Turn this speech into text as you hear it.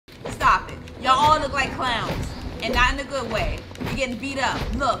look like clowns. And not in a good way. You're getting beat up.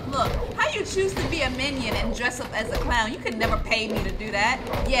 Look, look. How you choose to be a minion and dress up as a clown? You could never pay me to do that.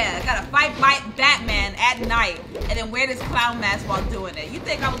 Yeah, I gotta fight Batman at night and then wear this clown mask while doing it. You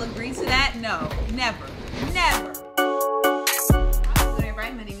think I will agree to that? No, never. Never. Hello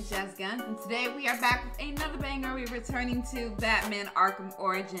everybody, my name is JazzyGuns, and today we are back with another banger. We're returning to Batman Arkham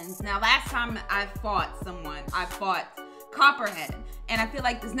Origins. Now, last time I fought someone, I fought Copperhead, and I feel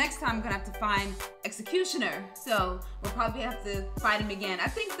like this next time I'm gonna have to find Executioner, so we'll probably have to fight him again. I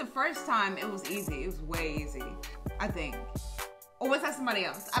think the first time it was easy. It was way easy, I think. Or was that somebody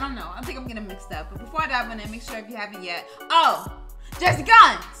else? I don't know. I think I'm getting mixed up. But before I dive in, make sure if you haven't yet. Oh,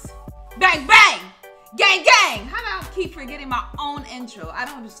 JazzyGuns! Bang bang! Gang gang! How do I keep forgetting my own intro? I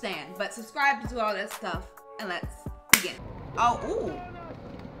don't understand. But subscribe to do all that stuff, and let's begin. Oh, ooh.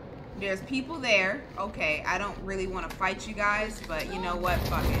 There's people there. Okay, I don't really want to fight you guys, but you know what?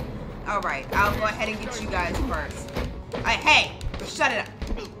 Fuck it. Alright, I'll go ahead and get you guys first. Hey! Shut it up.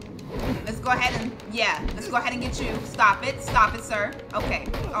 Let's go ahead and, let's go ahead and get you. Stop it, sir. Okay,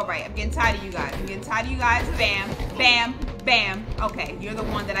 alright, I'm getting tired of you guys. Bam, bam, bam. Okay, you're the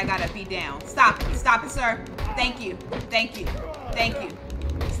one that I gotta beat down. Stop it, sir. Thank you.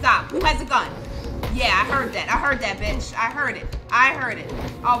 Stop. Who has a gun? Yeah, I heard that, bitch. I heard it.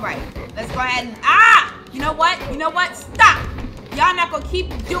 Alright, let's go ahead and, You know what? Stop! Y'all not gonna keep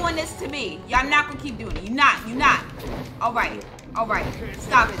doing this to me. Y'all not gonna keep doing it. You're not. Alright.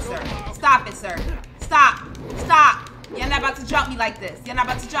 Stop it, sir. Stop. You're not about to jump me like this.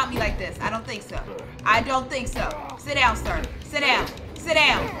 I don't think so. Sit down, sir. Sit down.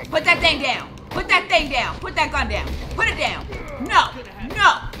 Put that thing down. Put that gun down. Put it down. No.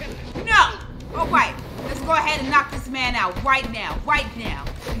 Alright, let's go ahead and knock this man out right now.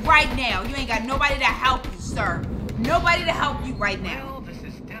 You ain't got nobody to help you, sir. Nobody to help you right now. Well, this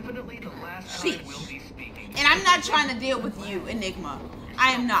is definitely the last time we'll be speaking. And I'm not trying to deal with you, Enigma.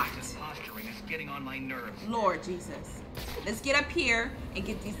 I am not. This posturing is getting on my nerves. Lord Jesus. Let's get up here and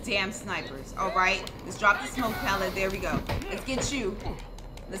get these damn snipers. Alright? Let's drop the smoke pellet. There we go. Let's get you.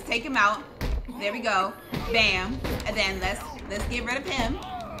 Let's take him out. There we go. Bam. And then let's get rid of him.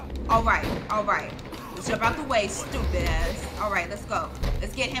 Alright. Let's jump out the way, stupid ass. Alright, let's go.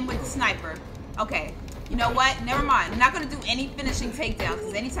 Let's get him with the sniper. Okay. You know what? Never mind. I'm not going to do any finishing takedowns,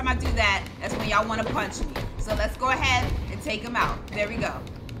 because anytime I do that, that's when y'all want to punch me. So let's go ahead and take him out. There we go.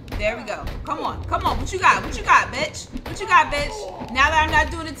 Come on. What you got, bitch? Now that I'm not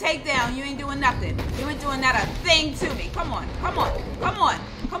doing a takedown, you ain't doing nothing. You ain't doing not a thing to me. Come on.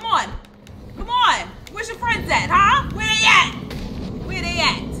 Where's your friends at, huh? Where they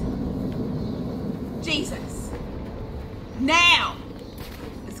at? Jesus. Now.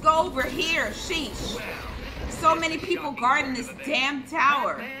 Let's go over here. Sheesh. So many people guarding this damn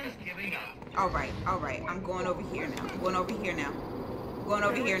tower. Alright. I'm going over here now.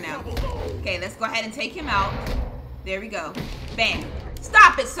 Okay, let's go ahead and take him out. There we go. Bam.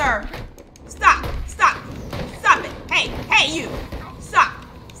 Stop it, sir. Stop it. Hey, you.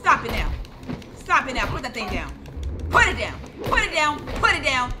 Stop it now. Put that thing down. Put it down.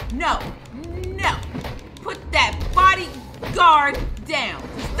 No. Put that bodyguard down.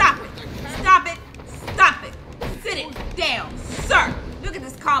 Stop it. Sit it down, sir. Look at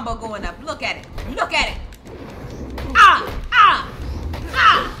this combo going up. Look at it.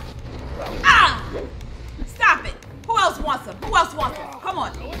 Stop it. Who else wants him? Come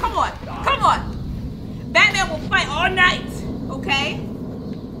on. Batman will fight all night. Okay?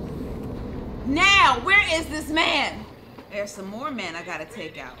 Now, where is this man? There's some more men I gotta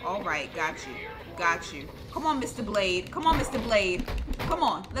take out. Alright, got you. Come on, Mr. Blade. Come on,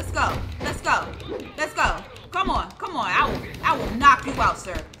 let's go. Come on. I will knock you out,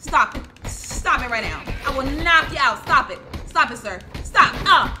 sir. Stop it right now. I will knock you out. Stop it, sir. Stop.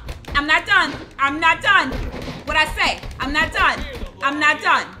 I'm not done. What I say? I'm not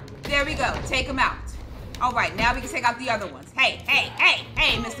done. There we go. Take him out. Alright, now we can take out the other ones. Hey,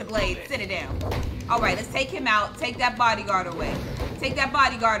 Mr. Blade, sit it down. Alright, let's take him out. Take that bodyguard away.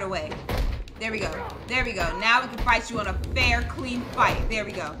 There we go. Now we can fight you on a fair, clean fight. There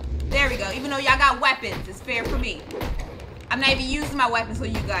we go. Even though y'all got weapons, it's fair for me. I'm not even using my weapons for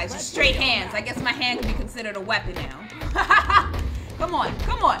you guys. Just straight hands. I guess my hand can be considered a weapon now. Come on.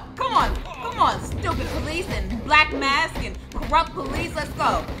 Stupid police and black mask and corrupt police. Let's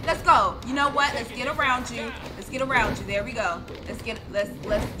go. You know what? Let's get around you. There we go. Let's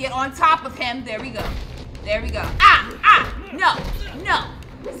get on top of him. There we go. No.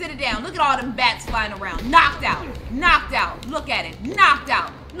 Sit it down. Look at all them bats flying around. Knocked out. Look at it. Knocked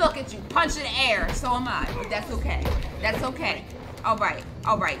out. Look at you. Punch in the air. So am I. But that's okay. Alright.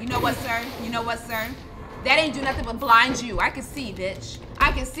 All right, you know what, sir? You know what, sir? That ain't do nothing but blind you. I can see, bitch.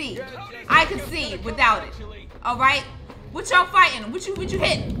 I can see. I can see without it. All right? What y'all fighting? What you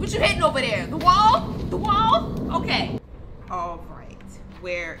hitting? What you hitting over there? The wall? The wall? Okay. All right.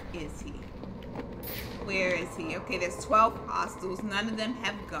 Where is he? Where is he? Okay, there's 12 hostiles. None of them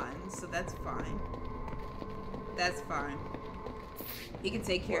have guns, so that's fine. That's fine. He can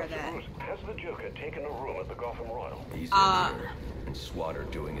take care of that. Has the Joker taken a room at the Gotham Royal? He's in here, and SWAT are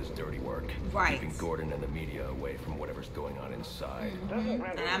doing his dirty work. Right. Keeping Gordon and the media away from whatever's going on inside. And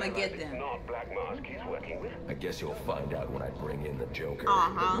I'm gonna get them. Not Black Mask he's working with. I guess you'll find out when I bring in the Joker.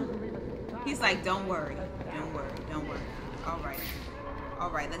 Uh-huh. He's like, don't worry. Don't worry. Don't worry. All right.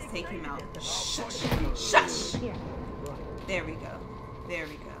 All right, let's take him out. Shush. Shush. There we go. There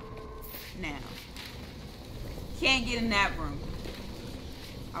we go. Now. Can't get in that room.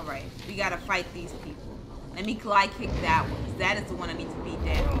 All right, we gotta fight these people. Let me glide kick that one, because that is the one I need to beat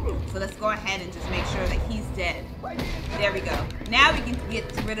down. So let's go ahead and just make sure that he's dead. There we go. Now we can get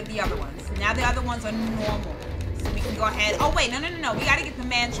rid of the other ones. Now the other ones are normal. So we can go ahead. Oh, wait, no. We gotta get the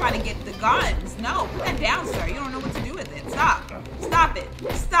man trying to get the guns. No, put that down, sir. You don't know what to do with it. Stop. Stop it.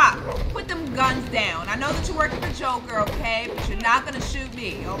 Stop. Put them guns down. I know that you work with the Joker, okay? But you're not gonna shoot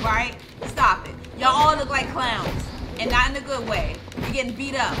me, all right? Stop it. Y'all all look like clowns. And not in a good way. You're getting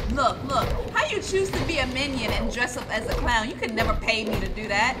beat up. Look. How you choose to be a minion and dress up as a clown? You could never pay me to do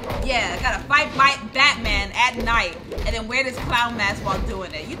that. Yeah, I gotta fight Batman at night and then wear this clown mask while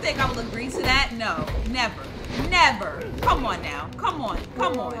doing it. You think I will agree to that? No, never. Never. Come on now. Come on.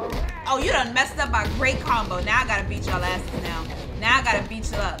 Oh, you done messed up my great combo. Now I gotta beat y'all asses now. Now I gotta beat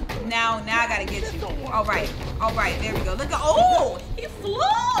you up. Now I gotta get you. All right. There we go. Look at, oh, he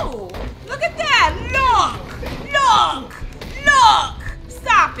flew. Look at that. Look.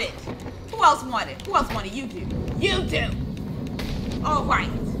 Stop it. Who else wanted? You do. All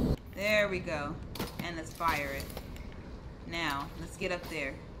right. There we go. And let's fire it. Now, let's get up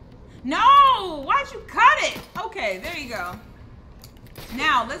there. No! Why'd you cut it? Okay, there you go.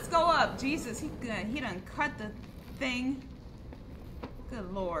 Now, let's go up. Jesus, he done cut the thing.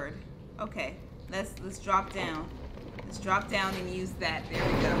 Good Lord. Okay, let's drop down. Let's drop down and use that. There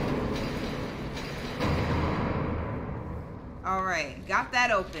we go. All right, got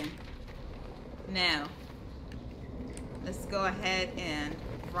that open. Now, let's go ahead and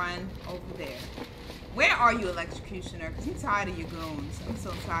run over there. Where are you, Electrocutioner? Because I'm tired of your goons. I'm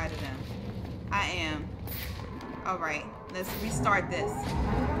so tired of them. I am. All right, let's restart this.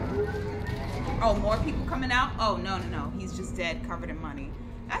 Oh, more people coming out? Oh, no. He's just dead, covered in money.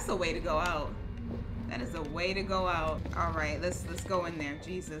 That's the way to go out. That is the way to go out. All right, let's go in there.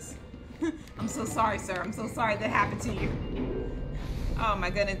 Jesus. I'm so sorry, sir. I'm so sorry that happened to you. Oh, my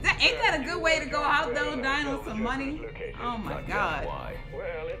goodness. Ain't that a good way to go out, though, dying on some money? Oh, my God.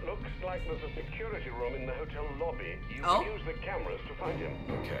 Well, it looks like there's a security room in the hotel lobby. You can use the cameras to find him.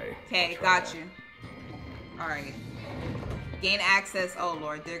 Okay, got you. All right. Gain access. Oh,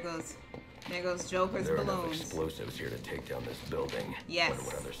 Lord. There goes Joker's there are balloons. enough explosives here to take down this building. Yes. Wonder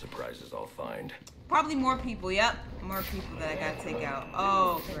what other surprises I'll find. Probably more people. Yep. More people that I gotta take out.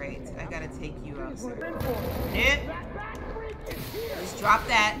 Oh, great. I gotta take you out, sir. Let's drop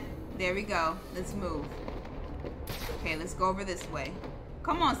that. There we go. Let's move. Okay, let's go over this way.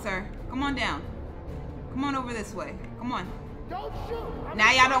 Come on, sir. Come on down. Come on over this way. Come on.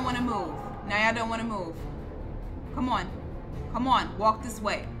 Now y'all don't want to move. Come on. Walk this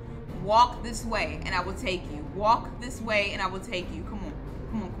way. Walk this way, and I will take you. Walk this way, and I will take you. Come on.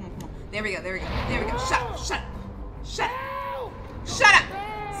 There we go. Shut up.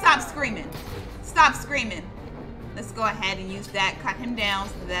 Stop screaming. Let's go ahead and use that. Cut him down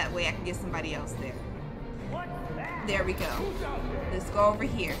so that way I can get somebody else there. There we go. Let's go over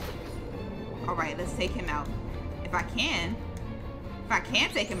here. All right, let's take him out. If I can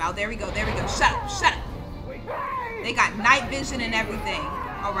take him out. There we go. Shut up. They got night vision and everything.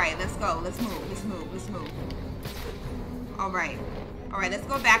 All right, let's go. Let's move. All right, let's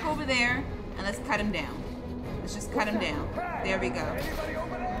go back over there and let's cut him down. Let's just cut him down. There we go.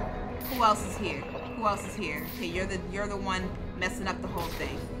 Who else is here? Okay, you're the one messing up the whole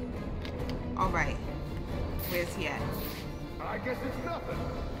thing. All right. Where's he at? I guess it's nothing.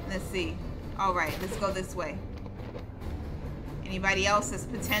 Let's see. All right, let's go this way. Anybody else that's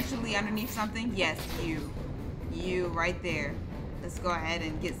potentially underneath something? Yes, you right there. Let's go ahead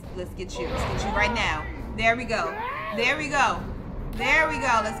and let's get you right now. There we go.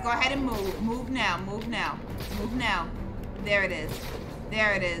 Let's go ahead and move now. There it is.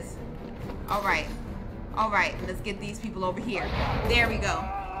 All right. Let's get these people over here. There we go.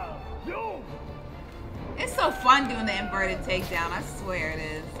 It's so fun doing the inverted takedown. I swear it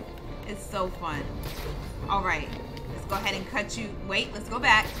is. It's so fun. All right. Let's go ahead and cut you. Wait, let's go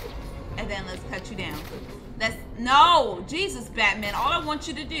back. And then let's cut you down. No! Jesus, Batman. All I want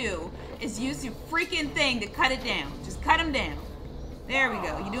you to do is use your freaking thing to cut it down. Just cut him down. There we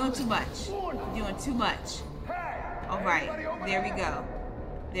go. You're doing too much. You're doing too much. All right. There we go.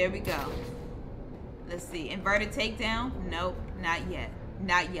 There we go. Let's see. Inverted takedown? Nope. Not yet.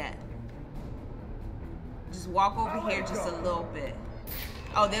 Not yet. Just walk over here just a little bit.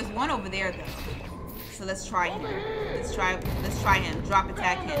 Oh, there's one over there though. So let's try him. Let's try him. Drop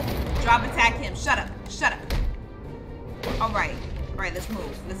attack him. Drop attack him. Shut up. Shut up. All right. All right, let's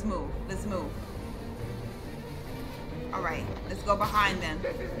move. Let's move. Let's move. All right. Let's go behind them.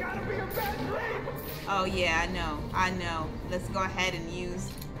 Oh yeah, I know. I know. Let's go ahead and use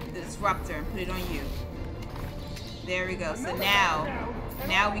the disruptor and put it on you. There we go. So now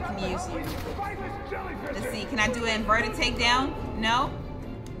we can use you. Let's see. Can I do an inverted takedown? No?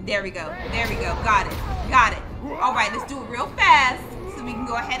 There we go. There we go. Got it. Got it. All right. Let's do it real fast so we can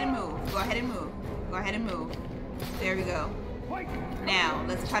go ahead and move. Go ahead and move. Go ahead and move. There we go. Now,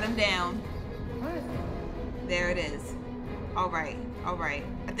 let's cut him down. There it is. All right. All right.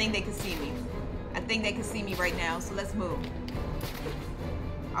 I think they can see me. I think they can see me right now, so let's move.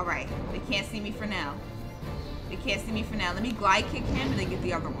 All right. They can't see me for now. They can't see me for now. Let me glide kick him and then get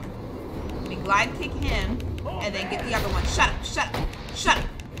the other one. Let me glide kick him and then get the other one. Shut up. Shut up. Shut up.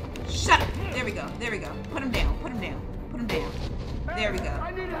 Shut up. There we go. There we go. Put him down. Put him down. Put him down. There we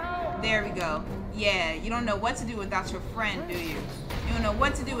go. There we go. Yeah, you don't know what to do without your friend, do you? You don't know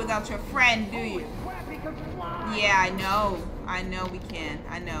what to do without your friend, do you? Yeah, I know. I know we can.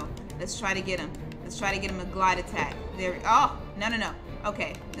 I know. Let's try to get him. Let's try to get him a glide attack. There. Oh, no, no, no.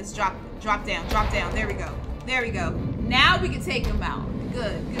 Okay, let's drop down. Drop down. There we go. There we go. Now we can take him out.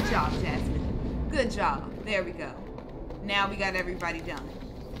 Good. Good job, Jasmine. Good job. There we go. Now we got everybody done.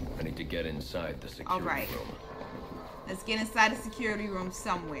 I need to get inside the security room. Let's get inside the security room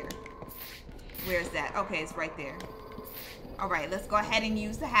somewhere. Where's that? Okay, it's right there. All right, let's go ahead and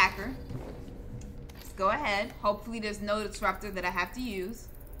use the hacker. Let's go ahead. Hopefully there's no disruptor that I have to use.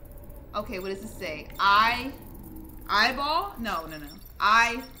 Okay, what does it say? Eyeball? No, no, no.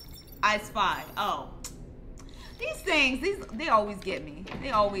 I spy. Oh. These things, they always get me. They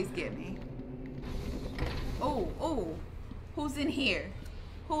always get me. Oh, oh. Who's in here?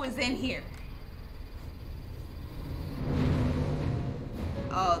 Who is in here?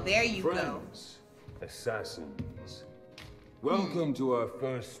 Oh, there you go. Assassins. Welcome to our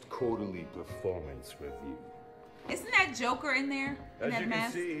first quarterly performance review. Isn't that Joker in there? In As that you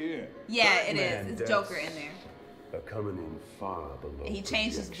mask? can see here, Yeah, it Batman is. It's Joker in there. Are coming in far below. He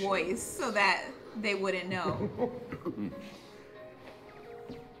changed his projection. voice so that they wouldn't know.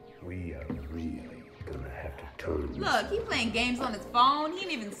 We are really gonna have to turn. Look, he playing games on his phone. He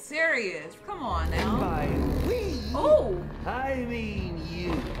ain't even serious. Come on now. By we, Oh. I mean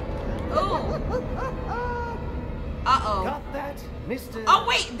you. Oh. Uh-oh. Got that, Mr. Oh,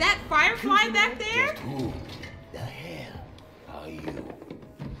 wait. That firefly back there? Who the hell are you?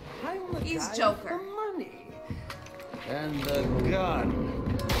 I'm the He's guy Joker. with the money. And the gun.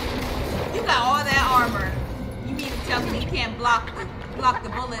 You got all that armor. You mean to tell me you can't block the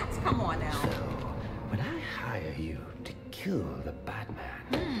bullets? Come on now. So, when I hire you to kill the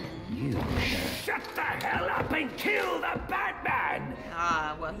Batman, you shut the hell up and kill the Batman!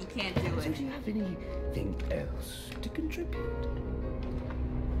 Ah, well, he can't do So it. do you have anything else to contribute?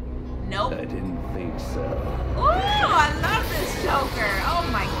 Nope. I didn't think so. Oh, I love this Joker. Oh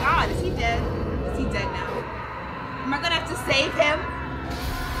my God, is he dead? Is he dead now? Am I gonna have to save him?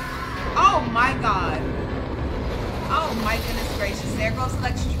 Oh my God. Oh my goodness gracious. There goes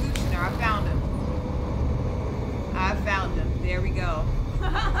Electrocutioner. I found him. I found him. There we go.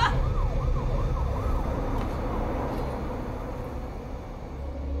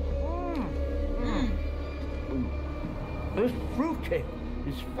 This fruitcake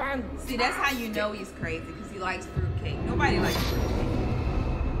is fantastic. See, that's how you know he's crazy, because he likes fruitcake. Nobody likes fruitcake.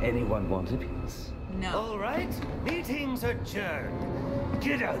 Anyone want a piece? No. All right, meeting's adjourned.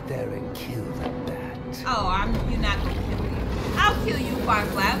 Get out there and kill the bat. Oh, you're not gonna kill you. I'll kill you,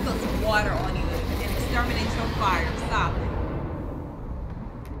 Firefly. I'll throw some water on you and exterminate your fire. Stop it.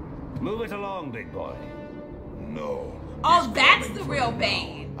 Move it along, big boy. No. Oh, He's that's coming the for real me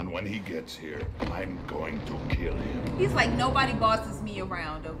Bane. now. And when he gets here, I'm going to kill him. He's like, nobody bosses me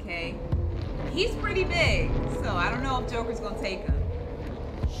around, okay? He's pretty big, so I don't know if Joker's gonna take him.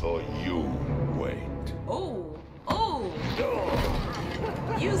 So you wait. Oh, oh.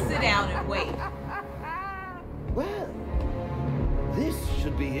 You sit down and wait. Well, this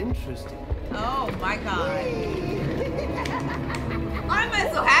should be interested. Oh my god. I'm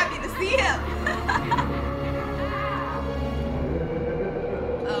so happy to see him.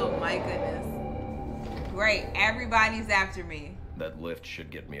 Oh my goodness. Great. Everybody's after me. That lift should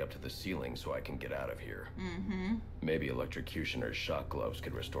get me up to the ceiling so I can get out of here. Mm-hmm. Maybe electrocution or shock gloves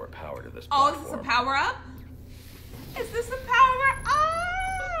could restore power to this Oh, platform. is this a power up? Is this a power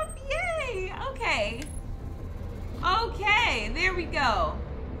up? Yay. Okay. Okay, there we go.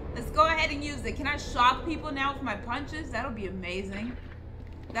 Let's go ahead and use it. Can I shock people now with my punches? That'll be amazing.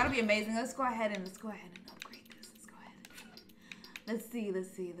 That'll be amazing. Let's go ahead and upgrade this. Let's go ahead and see.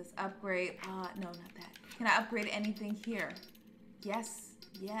 Let's see. Let's upgrade. No, not that. Can I upgrade anything here? Yes.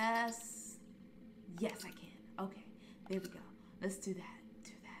 Yes. Yes, I can. Okay. There we go. Let's do that.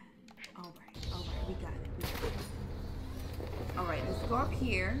 Do that. All right. All right. We got it. We got it. All right. Let's go up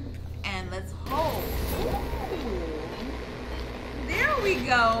here and let's hold. Ooh. There we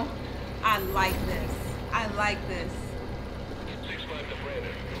go. I like this. I like this. 6-5 to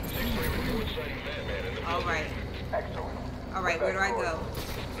Brandon. 6-3 report sighting Batman in the All right. Excellent. All right. Where do I go?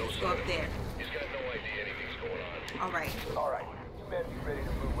 Let's go up there. He's got no idea anything's going on. All right. All right. You men be ready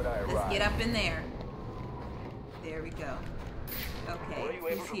to move when I arrive. Let's get up in there. There we go. Were Okay. you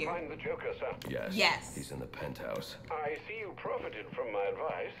able He's to here. find the Joker, sir? Yes. Yes. He's in the penthouse. I see you profited from my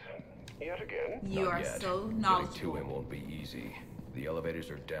advice. Yet again. You Not are yet. so Getting to knowledgeable. him won't be easy. The elevators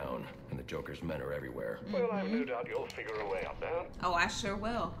are down, and the Joker's men are everywhere. Well, I've no doubt you'll figure a way up there. Oh, I sure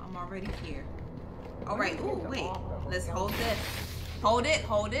will. I'm already here. All right. Ooh, wait. Let's hold this. Hold it.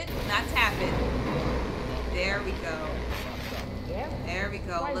 Hold it. Not tap it. There we go. There we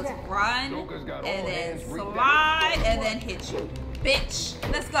go. Let's run and then slide and then hit you. Bitch.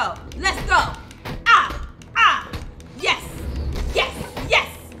 Let's go. Let's go. Ah. Ah. Yes. Yes. Yes.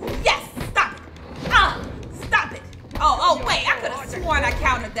 Yes. Stop it. Stop it. Oh, wait. I could have sworn I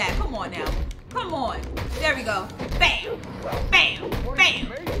counted that. Come on now. Come on. There we go. Bam. Bam. Bam.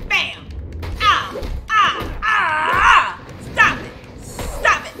 Bam. Stop it.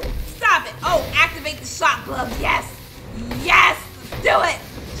 Stop it. Stop it. Oh, activate the shock glove. Yes. Yes. Let's do it.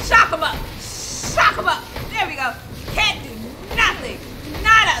 Shock him up. Shock him up. There we go. Can't do nothing.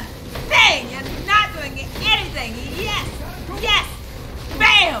 Not a thing. You're not doing anything. Yes. Yes.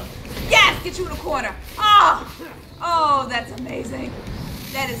 Bam. Yes. Get you in the corner. Oh, that's amazing.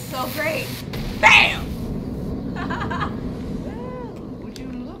 That is so great. Bam. Would you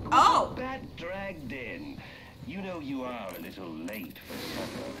look what Oh. the bat dragged in? You know you are a little late for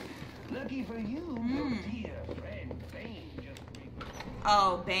supper. Lucky for you, your dear friend Bane just...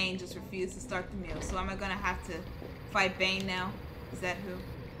 Oh, Bane just refused to start the meal. So am I gonna have to fight Bane now? Is that who?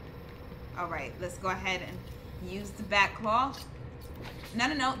 Alright, let's go ahead and use the bat claw. No,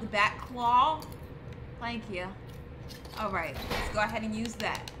 the bat claw. Thank you. Alright, let's go ahead and use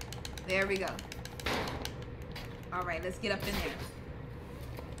that. There we go. Alright, let's get up in there.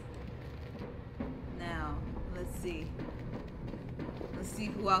 Now, let's see. Let's see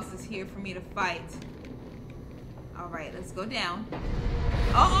who else is here for me to fight. Alright, let's go down.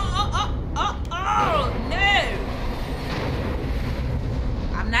 Oh, no!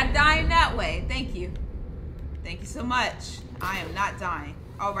 I'm not dying that way. Thank you. Thank you so much. I am not dying.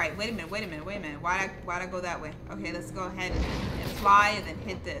 Alright, wait a minute. Why'd I go that way? Okay, let's go ahead and fly and then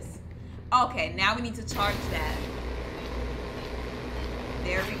hit this. Okay, now we need to charge that.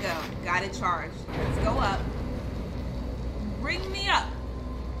 There we go. Got it charged. Let's go up. Bring me up.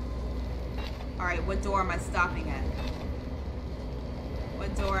 Alright, what door am I stopping at?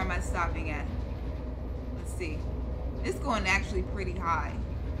 What door am I stopping at? Let's see. It's going actually pretty high.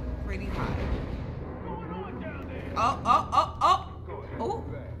 Pretty high. Oh.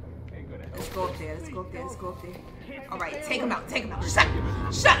 Let's go up there. Alright, take him out. Shut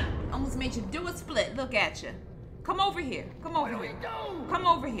up. Almost made you do a split. Look at you. Come over here. Come over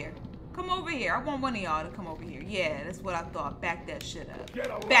here. I want one of y'all to come over here. Yeah, that's what I thought. Back that shit up.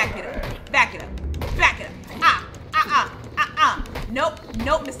 Back it up. Nope,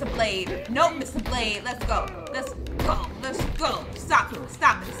 Mr. Blade. Let's go. Stop it.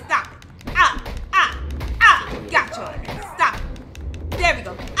 Gotcha. Stop it. There we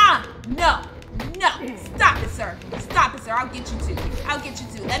go. No. Stop it, sir. I'll get you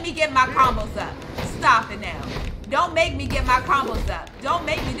too. Let me get my combos up. Stop it now. Don't make me get my combos up. Don't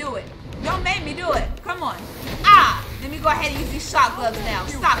make me do it. Come on. Let me go ahead and use these shock gloves now.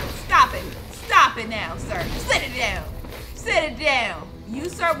 Stop it now, sir. Sit it down. You,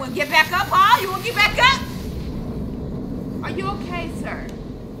 sir, won't get back up, huh? You won't get back up? Are you okay, sir?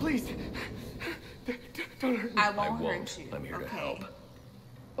 Please, don't hurt me. I won't hurt you. I'm here to Okay. help.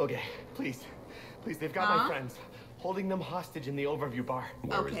 Okay, please, they've got my friends. holding them hostage in the overview bar.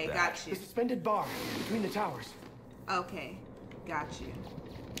 Okay, got you. The suspended bar between the towers. Okay, got you.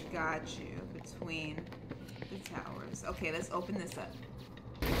 Got you. Between the towers. Okay, let's open this up.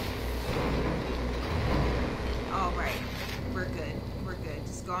 Alright. We're good. We're good.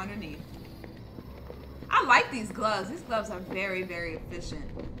 Just go underneath. I like these gloves. These gloves are very, very efficient.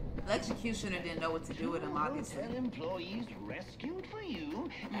 The executioner didn't know what to do with them, obviously. Employees rescued for you,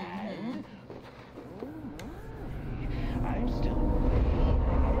 and I'm still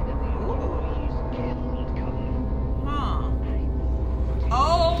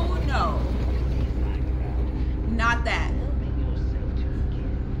Oh no. Not that.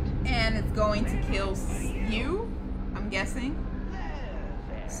 And it's going to kill you, I'm guessing.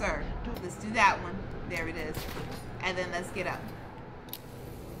 Sir, let's do that one. There it is. And then let's get up.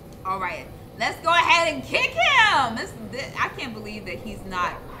 Alright. Let's go ahead and kick him. I can't believe that he's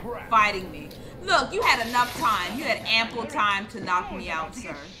not fighting me. Look, you had enough time. You had ample time to knock me out,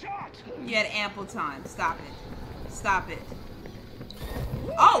 sir. You had ample time. Stop it. Stop it.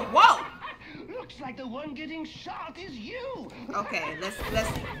 Oh, whoa! Looks like the one getting shot is you. Okay, let's.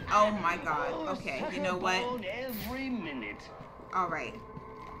 Oh my God. Okay, you know what? Every minute. All right,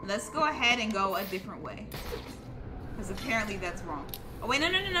 let's go ahead and go a different way. Because apparently that's wrong. Oh wait, no!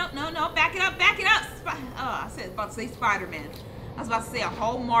 Back it up! Back it up! I was about to say Spider-Man. I was about to say a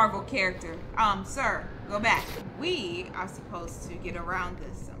whole Marvel character. Sir, go back. We are supposed to get around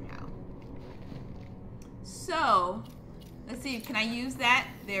this somehow. So. Let's see, can I use that?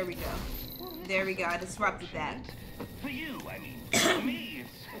 There we go. There we go, I disrupted that. For you, I mean, for me,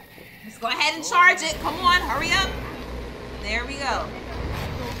 let's go ahead and charge it. Come on, hurry up. There we go.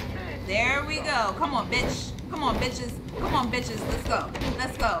 There we go. Come on, bitch. Come on, bitches. Come on, bitches. Let's go.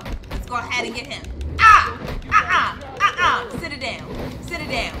 Let's go. Let's go ahead and get him. Sit it down. Sit it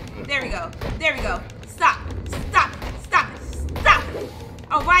down. There we go. There we go. Stop. Stop. Stop it. Stop it.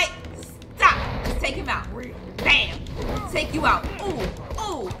 All right. Stop. Let's take him out. Bam. Take you out.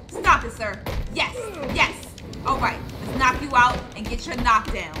 Ooh. Stop it, sir. Yes. Yes. All right. Let's knock you out and get your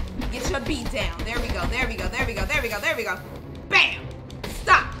knockdown. Get your beat down. There we go. There we go. There we go. There we go. There we go. Bam.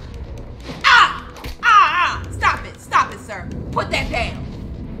 Stop. Stop it. Stop it, sir. Put that down.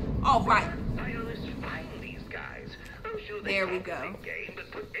 All right. There we go.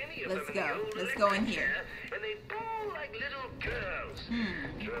 Let's go. Let's go in here. And they ball like little girls.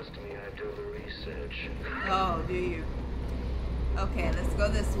 Trust me, I've done the research. Oh, do you? Okay, let's go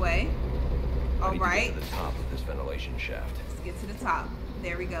this way. All right. To get to the top of this ventilation shaft. Let's get to the top.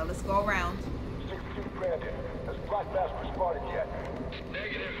 There we go. Let's go around. 62 Brandon. Has Black Mask responded yet?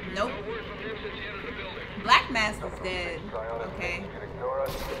 Negative. Nope. No word from him since he entered the building. Black Mask is dead. Okay.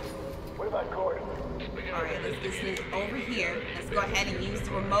 What about Gordon? Alright, let's get this over here. Let's go ahead and use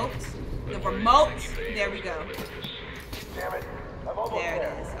the remote. The remote. There we go. Damn it. I'm almost there it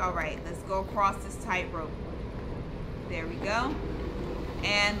is. Alright, let's go across this tightrope. There we go.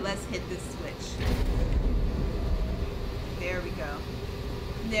 And let's hit this switch. There we go.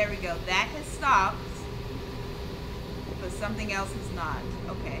 There we go. That has stopped. But something else has not.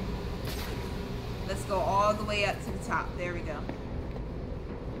 Okay. Let's go all the way up to the top. There we go.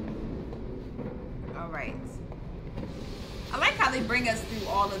 Alright. I like how they bring us through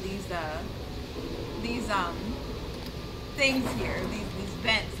all of these things here. These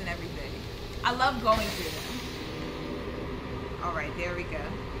vents and everything. I love going through them. Alright, there we go.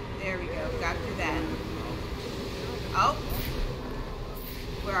 There we go. Got through that. Oh.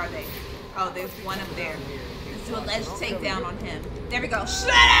 Where are they? Oh, there's one up there. Let's do a ledge takedown on him. There we go.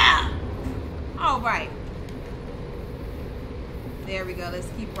 Shut up! Alright. There we go. Let's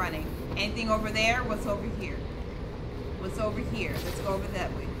keep running. Anything over there? What's over here? What's over here? Let's go over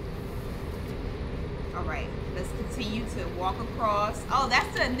that way. Alright. Let's continue to walk across. Oh,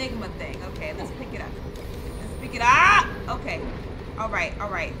 that's the Enigma thing. Okay, let's pick it up. Let's pick it up. Okay. Alright,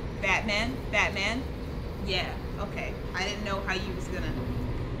 alright. Batman. Batman. Yeah. Okay. I didn't know how you was gonna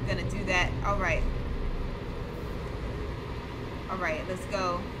do that. Alright. Alright, let's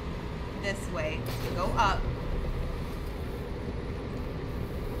go this way. Go up.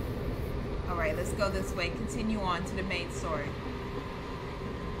 Alright, let's go this way. Continue on to the main story.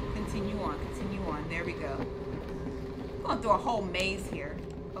 Continue on. Continue on. There we go. I'm going through a whole maze here.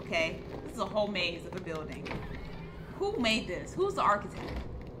 Okay? This is a whole maze of a building. Who made this? Who's the architect?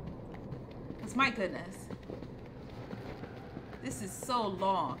 Because my goodness. This is so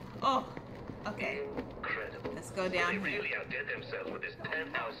long. Oh. Okay. Incredible. Let's go down They here. really outdid themselves with this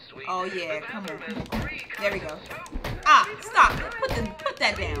penthouse suite. Oh yeah, The come bathroom on. has 3 There we go. kinds of soap. Stop it. Put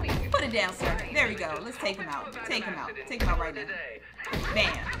that down. Put it down, sir. There we go. Let's take him out. Take him out. Take him out right now.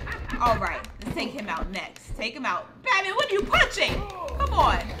 Bam. All right, let's take him out next. Take him out. Batman, what are you punching? Come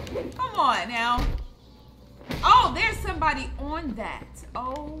on. Come on now. Oh, there's somebody on that.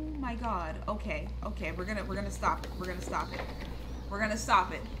 Oh my God. Okay, okay, we're gonna stop it. We're gonna stop it. We're gonna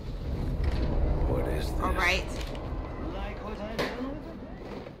stop it. What is this? All right. Like what I've done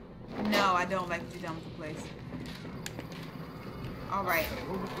with it? No, I don't like what you've done with the place. All right.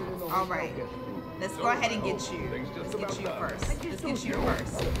 All right. Let's go ahead and get you. Let's get you first. Let's get you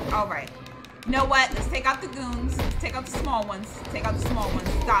first. All right. You know what? Let's take out the goons. Let's take out the small ones. Take out the small ones.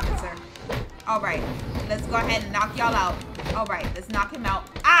 Stop it, sir. All right. Let's go ahead and knock y'all out. All right. Let's knock him out.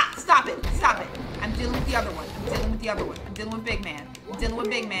 Ah! Stop it. Stop it. I'm dealing with the other one. I'm dealing with the other one. I'm dealing with Big Man. I'm dealing with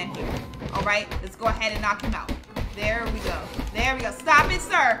Big Man here. All right. Let's go ahead and knock him out. There we go. There we go. Stop it,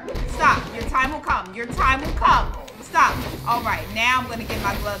 sir. Stop. Your time will come. Your time will come. Stop. All right. Now I'm going to get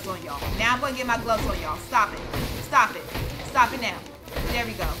my gloves on y'all. Now I'm going to get my gloves on y'all. Stop it. Stop it. Stop it now. There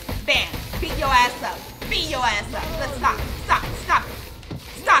we go. Bam. Beat your ass up. Beat your ass up. Let's stop. Stop. Stop it.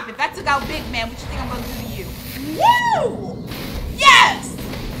 Stop it. If I took out Big Man, what you think I'm going to do to you? Woo! Yes!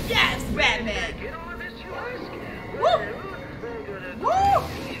 Yes, Batman. Woo! Woo!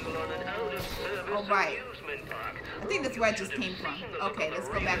 All right. I think that's where I just came from. Okay, let's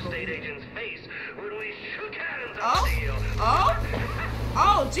go back over here. Oh! Oh!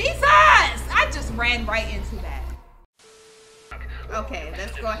 Oh, Jesus! I just ran right into that. Okay,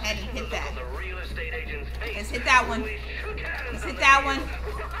 let's go ahead and hit that. Let's hit that one. Let's hit that one.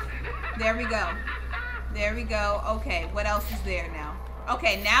 There we go. There we go. Okay, what else is there now?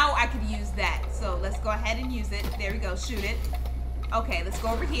 Okay, now I could use that. So let's go ahead and use it. There we go. Shoot it. Okay, let's go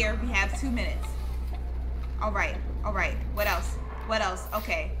over here. We have 2 minutes. All right. All right. What else? What else?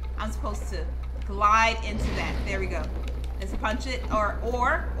 Okay, I'm supposed to glide into that. There we go. Let's punch it or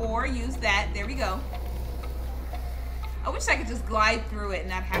use that. There we go. I wish I could just glide through it and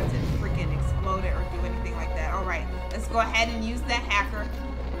not have to freaking explode it or do anything like that. All right, let's go ahead and use that hacker.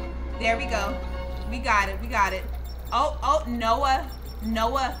 There we go. We got it. We got it. Oh, oh, Noah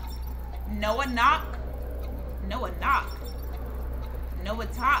knock. Noah knock. Noah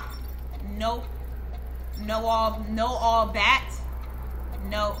top. No all bat.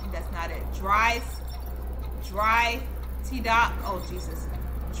 No, that's not it. Dry T-Doc. Oh, Jesus.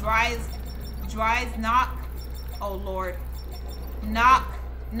 Dries knock. Oh, Lord. Knock.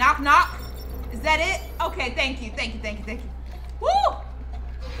 Is that it? Okay, thank you. Woo!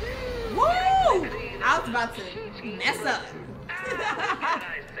 Woo! I was about to mess up.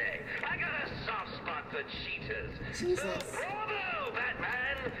 I got a soft spot for cheaters. Jesus. Bravo,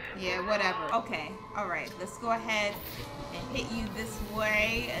 Batman! Yeah, whatever. Okay, all right. Let's go ahead and hit you this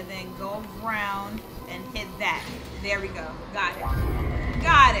way and then go around and hit that. There we go. Got it.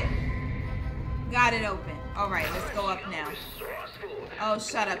 Got it. Got it open. All right, let's go up now. Oh,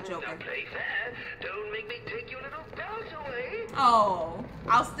 shut up, Joker. Don't make me take your little belt away. Oh,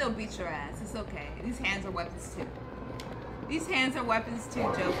 I'll still beat your ass. It's okay. These hands are weapons too. These hands are weapons too,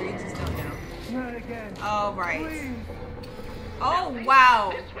 Joker. You just don't know. Not again. All right. Please. Oh,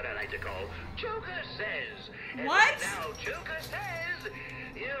 wow. That's what I like to call Joker Says. And What? right now, Joker Says,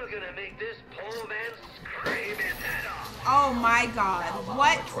 you're gonna make this poor man scream his head off. Oh my God.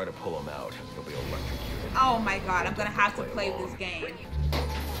 What? Try to pull him out. He'll be electrocuted. Oh my God. I'm gonna have to play this game.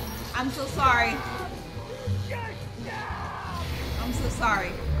 I'm so sorry. I'm so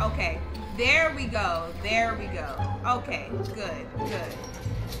sorry. Okay. There we go. There we go. Okay. Good. Good.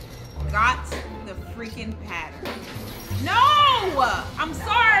 Got the freaking pattern. No! I'm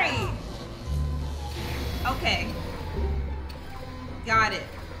sorry. Okay. Got it.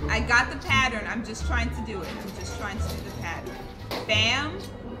 I got the pattern. I'm just trying to do it. I'm just trying to do the pattern. Bam.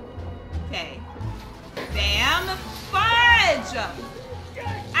 Okay. Bam. Fudge!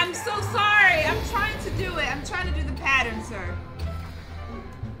 I'm so sorry. I'm trying to do it. I'm trying to do the pattern, sir.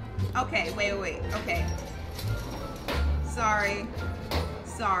 Okay, wait. Okay. Sorry.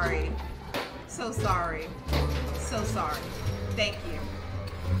 Sorry. So sorry. So sorry. Thank you.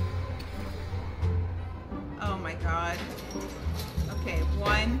 Oh my God. Okay,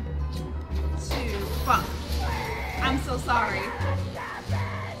 1, 2, fuck. I'm so sorry.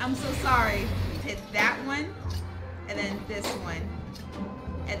 I'm so sorry. Hit that one, and then this one,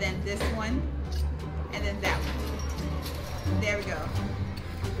 and then this one, and then that one. There we go.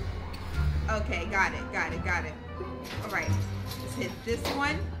 Okay, got it. All right, let's hit this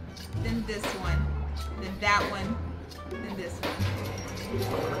one, then this one, then that one, then this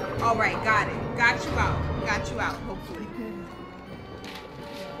one. All right, got it. Got you out, hopefully.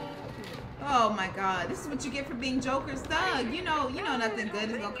 Oh my God, this is what you get for being Joker's thug. You know nothing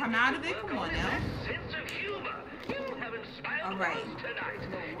good is gonna come out of it. Come on now. Alright.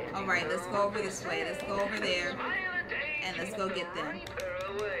 Alright, let's go over this way. Let's go over there. And let's go get them.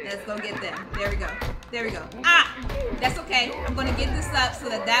 Let's go get them. There we go. There we go. Ah! That's okay. I'm gonna get this up so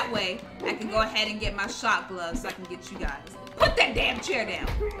that way I can go ahead and get my shot gloves so I can get you guys. Put that damn chair down.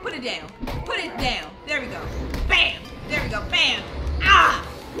 Put it down. Put it down. There we go. Bam! There we go. Bam! Ah!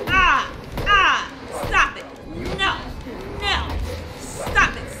 Ah! Ah! Stop it. No! No!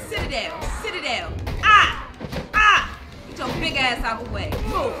 Stop it. Sit it down. Sit it down. Ah! Ah! Get your big ass out of the way.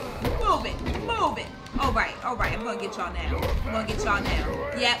 Move. Move it. Move it. Alright, alright. I'm gonna get y'all now. I'm gonna get y'all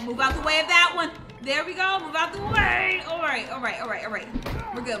now. Yeah, move out the way of that one. There we go. Move out the way. Alright, alright, alright, alright.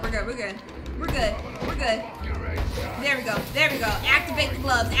 We're good. We're good. We're good. We're good. We're good. There we go. There we go. Activate the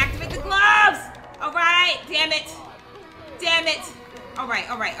gloves. Activate the gloves. Alright. Damn it. Damn it. Alright,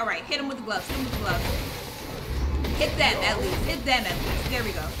 alright, alright. Hit him with the gloves. Hit him with the gloves. Hit them at least. Hit them at least. There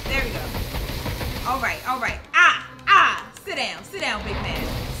we go. There we go. Alright, alright. Ah! Ah! Sit down. Sit down, big man.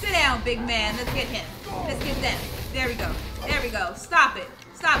 Sit down, big man. Let's get him. Let's get them. There we go. There we go. Stop it.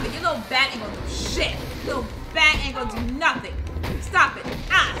 Stop it. Your little bat ain't gonna do shit. Your little bat ain't gonna do nothing. Stop it.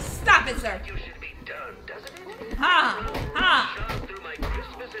 Ah! Stop it, sir. You should be done, doesn't it? Ha! Ha! Shot through my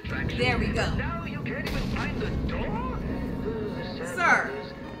Christmas attraction. There we go. Now you can't even find the door? Sir.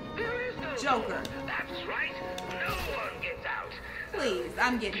 There is no Joker. door. That's right. No one gets out. Please,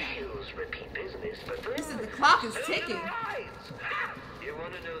 I'm getting out. Feels repeat business, but This is the clock is Who ticking. rides? Ha! You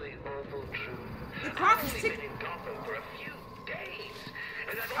want to know the awful truth? The clock is I've only ticking. been in Gotham for a few days,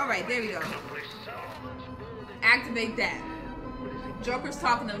 and I've Alright, there we go. accomplished so much more than Activate that. Joker's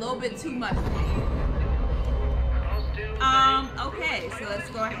talking a little bit too much for me. costume. Okay, so let's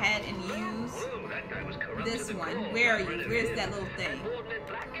go ahead and use Oh, that guy was corrupt this to the one. core. Where are you? Where's that little thing? Subordinate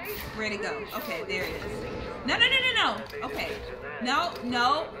Blackgate? Where'd it go? Okay, there it is. No, no, no, no, no. Okay. No,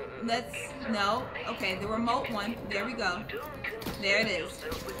 no. Let's, no. Okay, the remote one. There we go. There it is.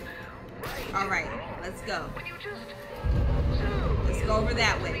 Alright, let's go. Let's go over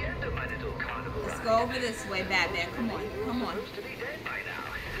that way. Let's go over this way, Batman. Come on, come on.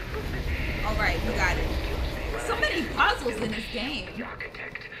 Alright, we got it. So many puzzles in this game.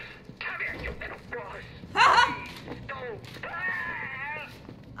 Architect, come here, you little boss. Haha! Don't.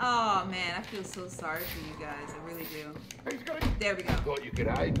 Oh man, I feel so sorry for you guys. I really do. There we go. Thought you could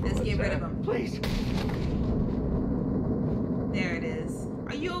hide from Let's us, get rid huh? of him. Please. There it is.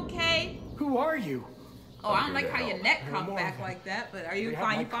 Are you okay? Who are you? Oh, I don't like how your neck comes back like that, but are you They have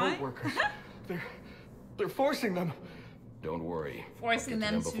fine? my You fine? coworkers. They're forcing them. Don't worry. Forcing I'll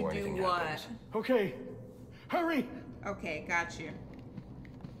get them to to before do anything what? happens. Okay, hurry. Okay, got you.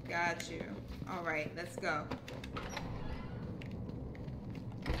 Got you. All right, let's go.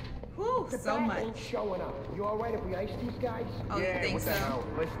 Whew, so much. Showing up. You all right if we ice these guys? Oh, you think what the so? hell?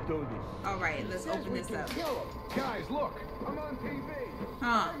 Let's do this. All right, let's open this up. Guys, look. I'm on TV.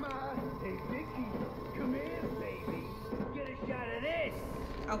 Huh? Hey, Vicky, come here, baby. Get a shot of this.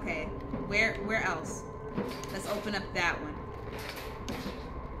 Okay. Where else? Let's open up that one.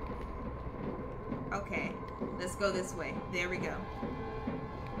 Okay. Let's go this way. There we go.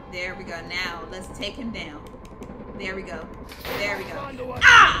 There we go. Now, let's take him down. There we go. There we go.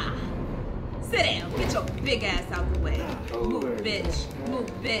 Ah! Sit down. Get your big ass out the way. Move, bitch. Move,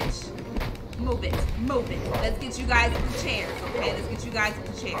 bitch. Move it. Move it. Let's get you guys in the chairs. Okay, let's get you guys in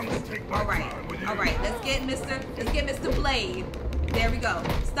the chairs. Alright. Alright. Let's get Mr. Blade. There we go.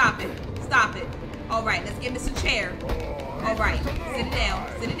 Stop it. Stop it. Alright, let's get Mr. Chair. Alright. Sit it down.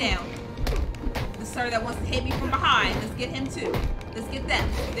 Sit it down. The sir that wants to hit me from behind. Let's get him too. Let's get them.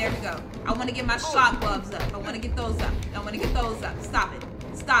 There we go. I want to get my shot gloves up. I want to get those up. I want to get those up. Stop it.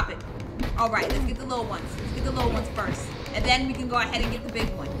 Stop it. Alright, let's get the little ones. Let's get the little ones first. And then we can go ahead and get the big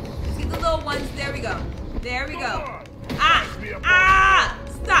one. Let's get the little ones. There we go. There we go. Ah! Ah!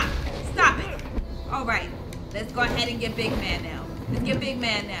 Stop. Stop it. Alright. Let's go ahead and get Big Man now. Let's get Big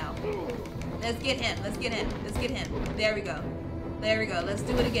Man now. Let's get him. Let's get him. Let's get him. There we go. There we go. Let's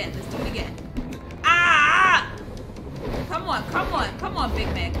do it again. Let's do it again. Ah! Come on. Come on. Come on, Big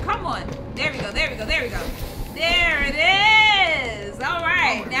Man. Come on. There we go. There we go. There we go. There it is. All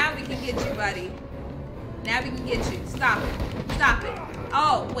right. Now we can get you, buddy. Now we can get you. Stop it. Stop it.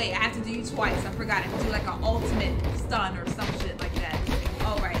 Oh, wait. I have to do you twice. I forgot. I have to do like an ultimate stun or some shit like that.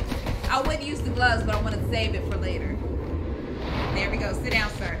 All right. I would use the gloves, but I want to save it for later. There we go. Sit down,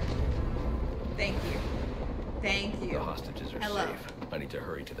 sir. Thank you. Thank you. The hostages are Hello. safe. I need to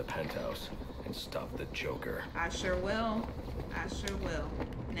hurry to the penthouse and stop the Joker. I sure will. I sure will.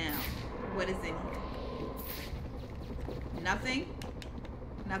 Now, what is in here? Nothing?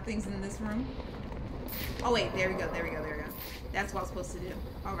 Nothing's in this room? Oh, wait. There we go. There we go. There we go. That's what I'm supposed to do.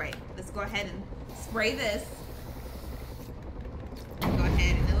 All right. Let's go ahead and spray this.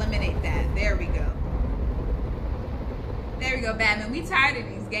 ahead and eliminate that. There we go. There we go, Batman. We tired of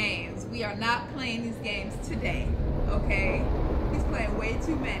these games. We are not playing these games today. Okay? He's playing way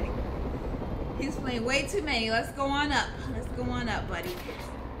too many. He's playing way too many. Let's go on up. Let's go on up, buddy.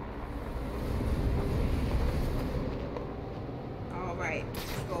 Alright.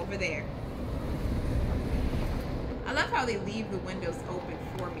 Let's go over there. I love how they leave the windows open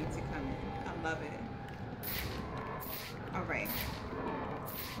for me to come in. I love it. Alright.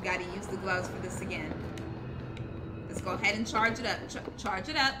 Gotta use the gloves for this again. Let's go ahead and charge it up. Charge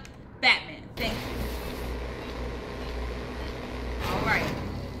it up. Batman. Thank you. Alright.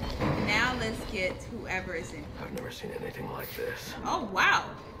 Now let's get whoever is in. I've never seen anything like this. Oh, wow.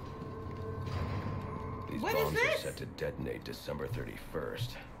 These What is bombs this? are set to detonate December 31st.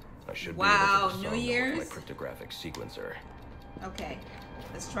 I should Wow, be able to New Year's? my cryptographic sequencer. Okay.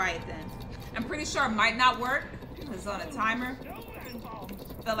 Let's try it then. I'm pretty sure it might not work. It's on a timer.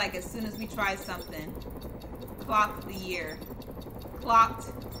 Felt like as soon as we try something, clocked the year. Clocked.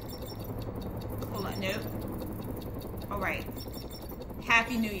 Hold on, nope. Alright.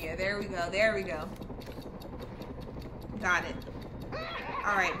 Happy New Year. There we go. There we go. Got it.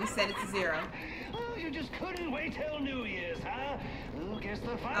 Alright, we set it to 0. Oh, you just couldn't wait till New Year's, huh? Guess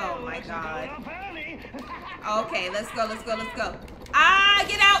the Oh my God. early. Okay, let's go, let's go, let's go. Ah,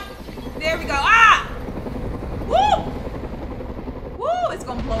 get out! There we go. Ah! Woo! Woo! It's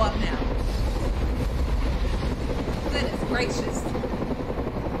gonna blow up now. Goodness gracious.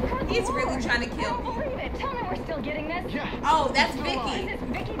 He's really trying to kill me. Believe it. Tell me we're still getting this. Yeah. Oh, that's This Vicky. is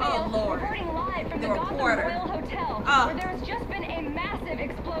Vicky Oh, Vale, Lord. reporting live from The the Gotham reporter. Royal Hotel, Oh. where there has just been a massive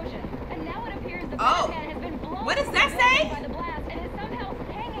explosion. And now it appears the Oh. Batman has been blown What does from that the building say? by the blast and is somehow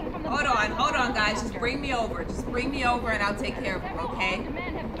hanging from the Hold on, guys. Just bring me over. Just bring me over and I'll take care of him, okay?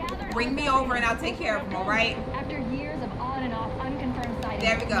 Bring me over and I'll take care of him, alright? After years of on and off unconfirmed sightings.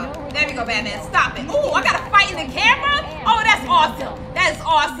 There we go. no There we go, reports Batman. of Stop it. Ooh, I gotta fight in the camera? Oh, that's awesome. That is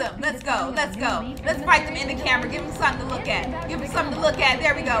awesome. Let's go. Let's go. Let's fight them in the camera. Give them something to look at. Give them something to look at.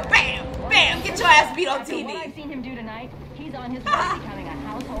 There we go. Bam. Bam. Get your ass beat on After what I've TV. seen him do tonight, he's on his way to becoming a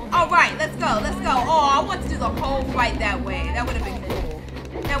household All name. right, let's go. Let's go. Oh, I want to do the whole fight that way. That would have been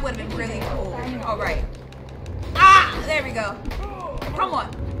cool. That would have been really cool. All right. Ah, there we go. Come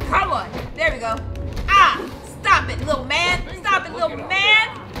on. Come on. There we go. Ah, stop it, little man. Stop it, little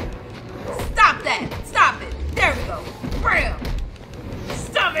man. Stop that. Stop it. There we go. Bam.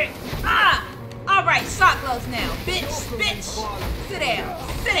 Stop it. Ah. All right, shot gloves now. Bitch, bitch. Sit down.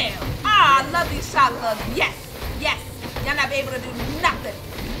 Sit down. Ah, I love these shot gloves. Yes. Yes. Y'all not be able to do nothing.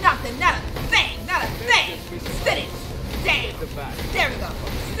 Nothing. Not a thing. Not a thing. Sit it down. There we go.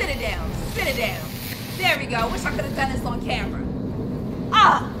 Sit it down. Sit it down. There we go. Wish I could have done this on camera.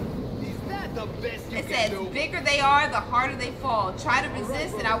 Ah. It says, bigger they are, the harder they fall. Try to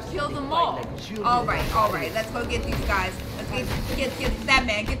resist and I'll kill them all. All right. Let's go get these guys. Let's get that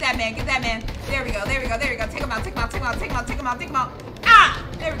man. Get that man. Get that man. There we go. There we go. There we go. Take him out. Take him out. Take him out. Take him out. Take him out. Take him out. Ah!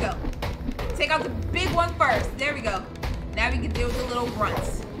 There we go. Take out the big one first. There we go. Now we can deal with the little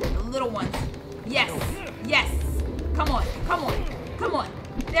grunts. The little ones. Yes. Yes. Come on. Come on. Come on.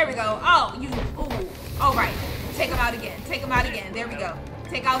 There we go. Oh, you. Ooh. All right. Take him out again. Take him out again. There we go.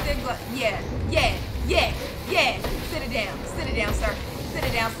 Take out their glove. Yeah. Yeah. Yeah. Yeah. Sit it down. Sit it down, sir. Sit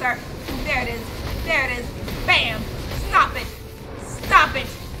it down, sir. There it is. There it is. Bam. Stop it. Stop it.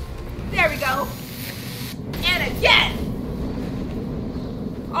 There we go. And again.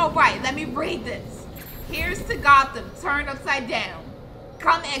 All right. Let me read this. Here's to Gotham, turned upside down.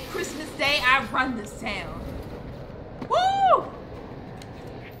 Come at Christmas Day, I run this town. Woo!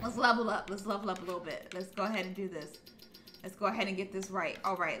 Let's level up. Let's level up a little bit. Let's go ahead and do this. Let's go ahead and get this right.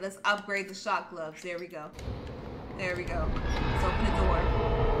 All right, let's upgrade the shot gloves. There we go. There we go. Let's open the door.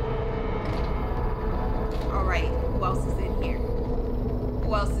 All right, who else is in here?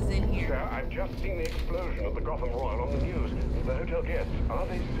 Who else is in here? Sir, I've just seen the explosion at the Gotham Royal on the news. The hotel guests, are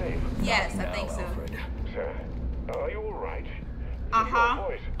they safe? Yes, I think so. Alfred. Sir, are you all right? Uh-huh. Your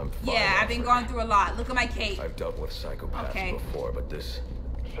voice. I'm fine, Yeah, I've been Alfred. going through a lot. Look at my cape. I've dealt with psychopaths Okay. before, but this...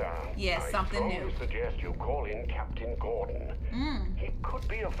 Sir, Yes, something I new. strongly suggest you call in Captain Gordon. He could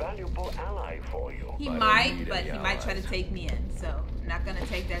be a valuable ally for you. He I don't might, need but any he might try to allies. take me in. So, I'm not going to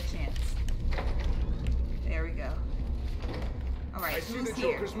take that chance. There we go. All right, I see who's the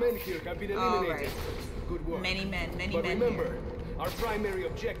here? Joker's men here have been All eliminated. right. Good work. Many men, many But men remember, here. our primary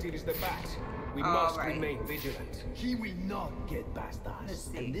objective is the bat. We All must right. remain vigilant. He will not get past us. Let's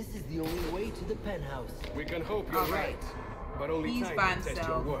see. And this is the only way to the penthouse. We can hope you're All right. right. But only He's time by can test your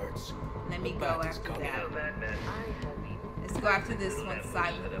himself. words. Let me The go bat is after coming. that. Batman. Let's go after this one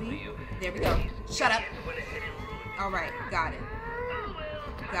silently. There we go. Shut up. All right, got it.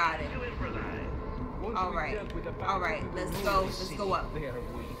 Got it. All right. All right. Let's go. Let's go up.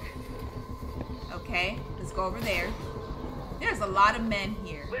 Okay. Let's go over there. There's a lot of men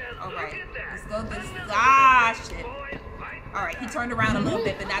here. All right. Let's go this. Ah, shit. All right. He turned around a little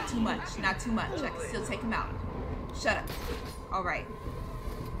bit, but not too much. Not too much. I can still take him out. Shut up. All right.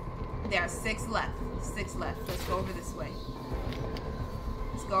 There are 6 left. 6 left. Let's go over this way.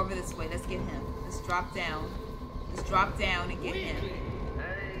 Let's go over this way. Let's get him. Let's drop down. Let's drop down and get him.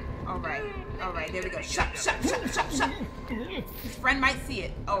 Alright. Alright, there we go. Shut. His friend might see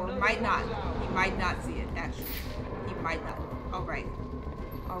it. Or might not. He might not see it, actually. He might not. Alright.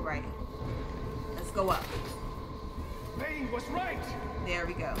 Alright. Let's go up. Bane was right. There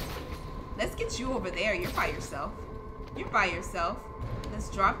we go. Let's get you over there. You're by yourself. You're by yourself. Let's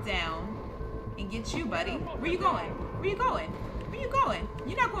drop down and get you, buddy. Where you going? Where you going? Where you going?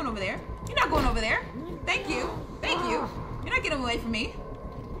 You're not going over there. You're not going over there. Thank you. Thank you. You're not getting away from me.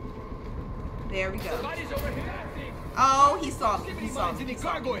 There we go. Oh, he saw me. He saw me. He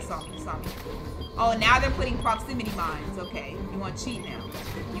saw me. He saw me. He saw me. Oh, now they're putting proximity mines. Okay. You want to cheat now.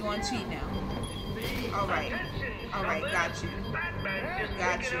 You want to cheat now. All right. All right. Got you.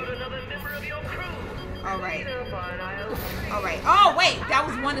 Got you. All right. All right. Oh, wait. That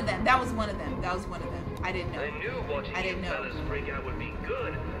was one of them. That was one of them. That was one of them. I didn't know. I didn't know.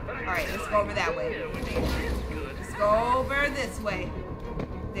 All right. Let's go over that way. Let's go over this way.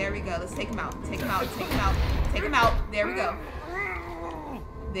 There we go. Let's take him out. Take him out. Take him out. Take him out. There we go.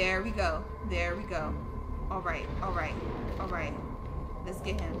 There we go. There we go. All right. All right. All right. Let's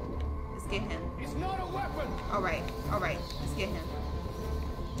get him. Let's get him. It's not a weapon. All right. All right. Let's get him.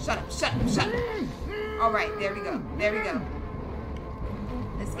 Shut up. Shut up. Shut up. All right. There we go. There we go.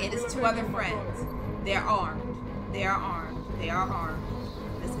 Let's get his 2 other friends. They're armed. They are armed. They are armed.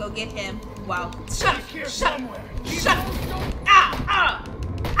 Let's go get him. Wow. Shut up. Shut up. Shut up. Ah.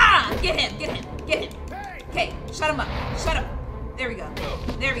 Get him. Get him. Get him. Okay. Shut him up. Shut up. There we go.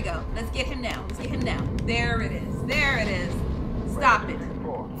 There we go. Let's get him now. Let's get him now. There it is. There it is. Stop it.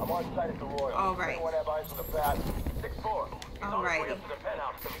 I'm on site at the Royal. All right. Anyone have eyes on the path? 6-4. All right.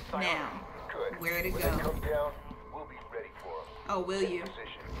 Now, where to go? When they come down, we'll be ready for them. Oh, will you?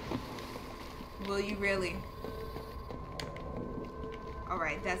 Will you really? All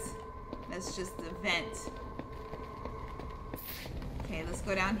right. That's just the vent. Okay, let's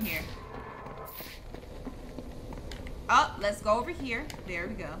go down here. Oh, let's go over here. There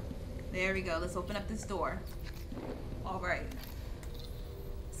we go. There we go. Let's open up this door. All right.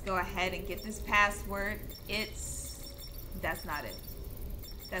 Let's go ahead and get this password. That's not it.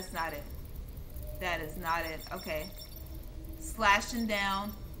 That's not it. That is not it. Okay. Slashing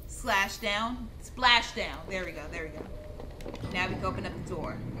down. Slash down. Splash down. There we go. There we go. Now we can open up the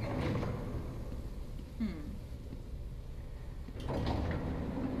door.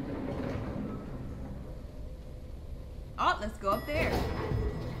 Oh, let's go up there.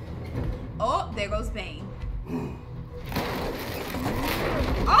 Oh, there goes Bane.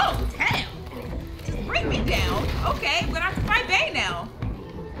 Oh, damn. Just bring me down. Okay, we're gonna have to fight Bane now.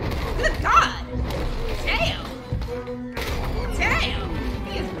 Good God. Damn. Damn.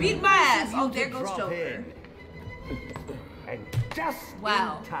 He just beat my ass. Oh, there goes Joker. And just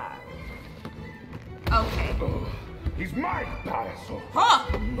wow. in time. Okay. He's mine, Parasaur. Huh.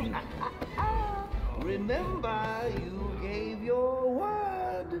 Remember, you gave your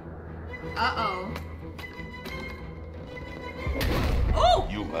word. Uh-oh. Oh!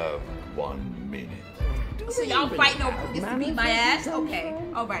 You have 1 minute. So y'all fighting over just to beat my ass? Okay.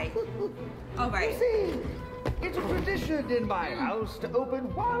 All right. All right. You see, it's a tradition in my house to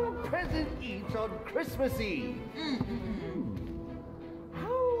open 1 present each on Christmas Eve.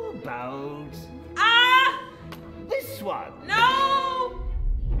 How about this one? No!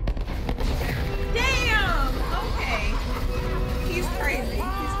 Damn! Okay. He's crazy.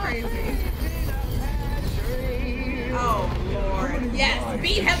 He's crazy. Oh, Lord. Yes,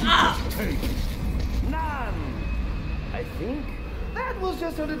 beat him up! None. I think that was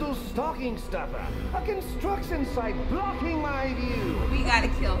just a little stocking stuffer. A construction site blocking my view. We gotta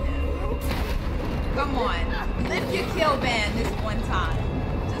kill him. Come on. Lift your kill band this one time.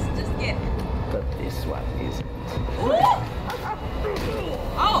 Just get it. But this one isn't. Ooh!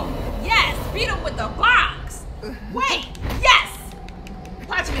 Oh, yes! Beat him with the box! Wait! Yes!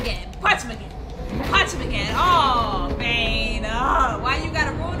 Punch him again! Punch him again! Punch him again! Oh, Bane! Oh, why you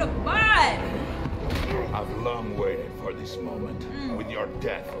gotta ruin the fun? I've long waited for this moment. With your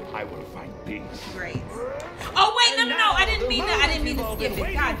death, I will find peace. Great. Oh wait, no! I didn't mean to skip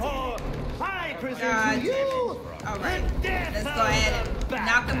it. God damn it. I present God to you. All right. Let's go ahead and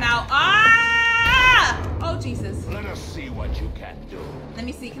knock him out. Ah! Oh Jesus. Let us see what you can do. Let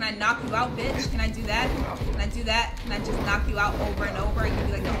me see. Can I knock you out, bitch? Can I do that? Can I do that? Can I just knock you out over and over and give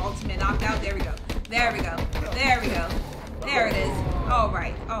you like the ultimate knockout? There we go. There we go. There we go. There it is.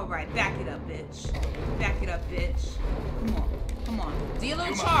 Alright. Alright. Back it up, bitch. Back it up, bitch. Come on. Come on. Do your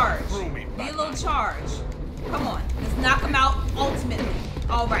little charge. Do your little charge. Come on. Let's knock him out ultimately.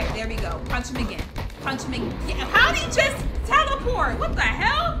 Alright. There we go. Punch him again. Punch him again. How did he just teleport? What the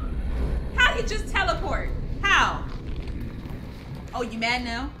hell? How did he just teleport? How? Oh, you mad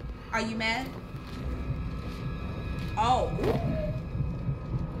now? Are you mad? Oh.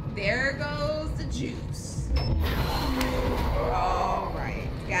 There goes the juice. Alright.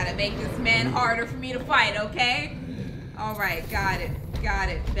 Gotta make this man harder for me to fight, okay? Alright, got it. Got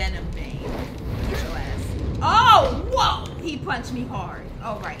it. Venom Bane. Get your ass. Oh, whoa! He punched me hard.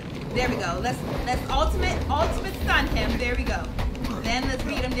 Alright. There we go. Let's ultimate stun him. There we go. Then let's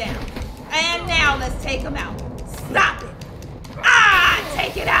beat him down. And now let's take him out. Stop it! Ah!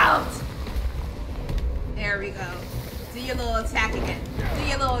 Take it out! There we go. Do your little attack again. Do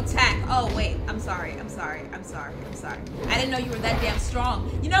your little attack. Oh, wait. I'm sorry. I'm sorry. I'm sorry. I'm sorry. I didn't know you were that damn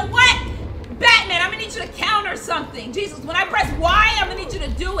strong. You know what? Batman, I'm gonna need you to counter something. Jesus, when I press Y, I'm gonna need you to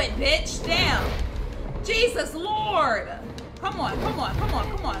do it, bitch. Damn. Jesus, Lord. Come on. Come on. Come on.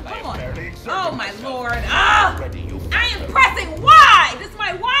 Come on. Come on. Oh, my Lord. Ah! I am pressing Y. Does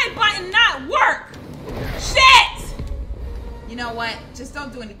my Y button not work? Shit! You know what? Just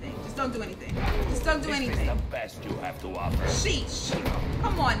don't do anything. Just don't do anything. Just don't do anything. This is the best you have to offer. Sheesh.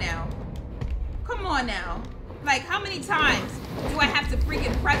 Come on now. Come on now. Like, how many times do I have to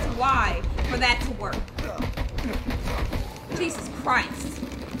freaking press Y for that to work? Jesus Christ.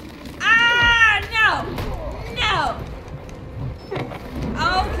 Ah, no. No.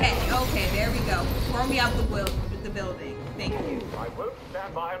 Okay, okay, there we go. Throw me out the building. Thank you. I won't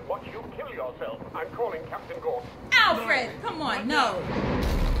stand by and watch you kill yourself. I'm calling Captain Gordon. Alfred, come on, no.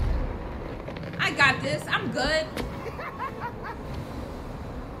 I got this. I'm good.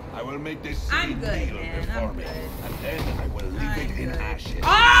 I will make this I'm good, deal man. before I'm me, good. and then I will leave it in ashes.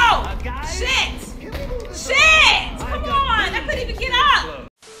 Oh! Shit! Shit! Come on! I couldn't even get up!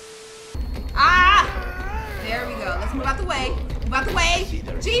 Ah! There we go. Let's move out the way. Move out the way.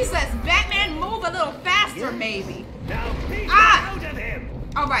 Jesus! Batman, move a little faster, maybe. Ah!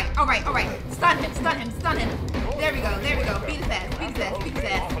 Alright, alright, alright. Stun him, stun him, stun him. There we go, there we go. Beat his ass, beat his ass, beat his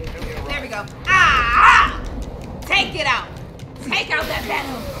ass. There we go. Ah! Take it out. Take out that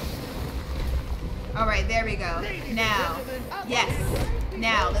venom. Alright, there we go. Now. Yes.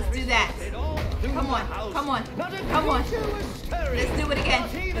 Now, let's do that. Come on, come on, come on. Let's do it again.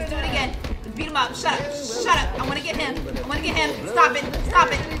 Let's do it again. Let's beat him up. Shut up. Shut up. I want to get him. I want to get him. Stop it.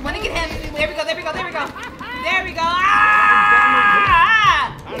 Stop it. I want to get him. There we go, there we go, there we go. There we go. Ah!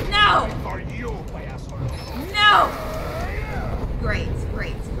 No. No. Great,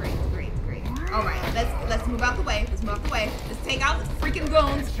 great, great, great, great. All right, let's move out the way. Let's move out the way. Let's take out the freaking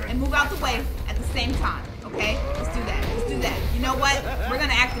goons and move out the way at the same time. Okay? Let's do that. Let's do that. You know what? We're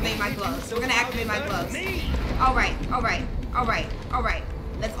gonna activate my gloves. We're gonna activate my gloves. All right, all right, all right, all right.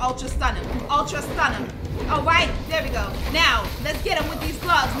 Let's ultra stun him. Ultra stun him. All right, there we go. Now, let's get him with these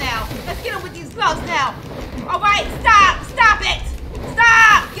gloves now. Let's get him with these gloves now. All right, stop. Stop it.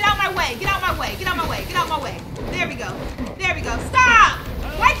 Stop. Get out my way. Get out my way. Get out my way. Get out my way. There we go. There we go. Stop.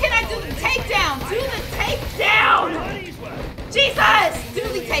 Why can't I do the takedown? Do the takedown. Jesus. Do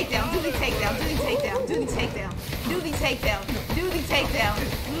the takedown. Do the takedown. Do the takedown. Do the takedown. Do the takedown. Do the takedown.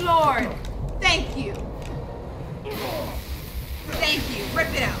 Lord, thank you. Thank you.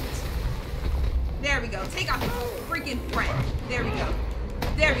 Rip it out. There we go. Take out his freaking friend. There we go.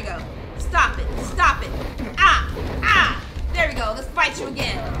 There we go. Stop it. Stop it. Ah. Ah. There we go. Let's fight you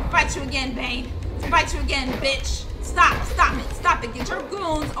again. Fight you again, Bane. Let's fight you again, bitch. Stop. Stop it. Stop it. Get your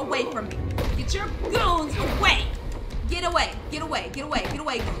goons away from me. Get your goons away. Get away. Get away. Get away. Get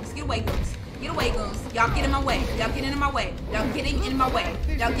away, goons. Get away, goons. Get away, goons. Y'all get in my way. Y'all get in my way. Y'all getting in my way.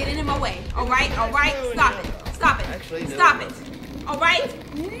 Y'all getting in my way. All right? All right? Stop it. Stop it. Stop it. All right?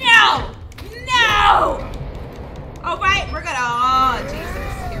 No! No! All right, we're gonna, oh,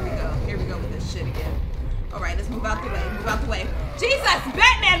 Jesus. Here we go. Here we go with this shit again. All right, let's move out the way. Move out the way. Jesus,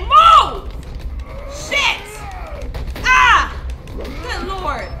 Batman, move! Shit! Ah! Good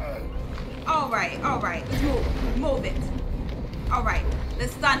Lord. All right, let's move. Move it. All right,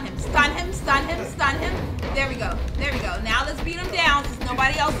 let's stun him. Stun him, stun him, stun him. There we go. There we go. Now let's beat him down since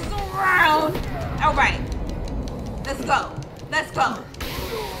nobody else is around. All right. Let's go. Let's go.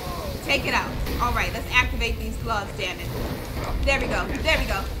 Take it out. All right, let's activate these gloves, damn it. There we go. There we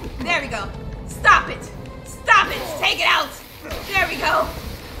go. There we go. Stop it. Stop it. Take it out. There we go.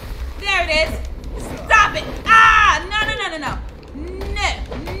 There it is. Stop it! Ah! No!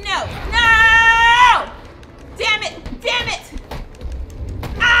 No! Damn it! Damn it!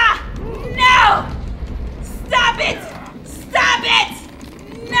 Ah! No! Stop it! Stop it!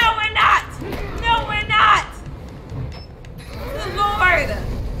 No, we're not! No, we're not! Good Lord!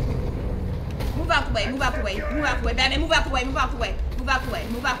 Move out the way, move out the way, move out the way. Batman, move out the way, move out the way, move out the way,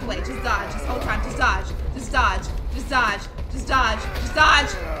 move out the way. Just dodge, this whole time, just dodge, just dodge, just dodge, just dodge, just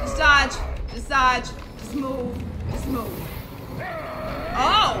dodge, just dodge, just dodge, just move, just move.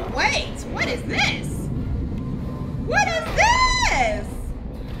 Oh, wait, what is this? What is this?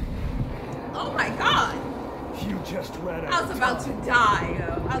 Oh my God. You just ran out. I was about to die, yo.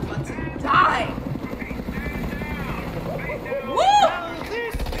 I was about to die. Woo!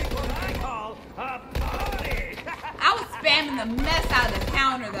 This is what I call a party. I was spamming the mess out of the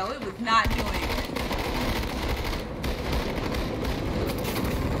counter, though. It was not doing it.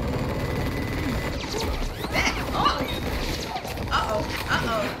 Uh-oh.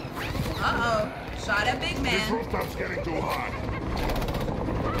 Uh-oh. Uh-oh. Shot at big man. This rooftop's getting too hot.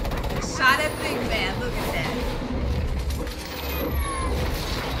 Shot at big man. Look at that.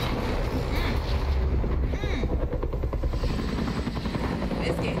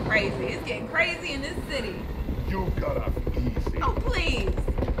 It's getting crazy. It's getting crazy in this city. You got off easy. Oh, please.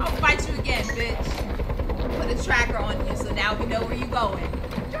 I'll fight you again, bitch. Put a tracker on you so now we know where you're going.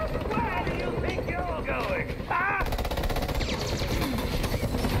 Just where do you think you're going? Huh?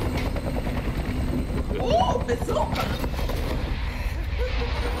 Ooh, bazooka!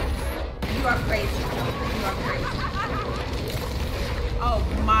 You are crazy. You are crazy. Oh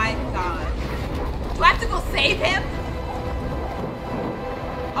my God. Do I have to go save him?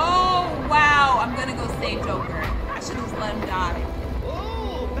 Oh wow, I'm gonna go save Joker. I should just let him die.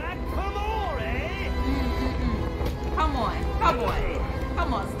 Oh, back for more, eh? Come on, come on.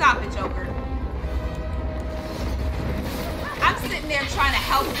 Come on, stop it, Joker. I'm sitting there trying to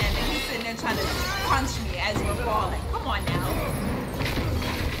help him, and he's sitting there trying to punch me as we're falling. Come on now.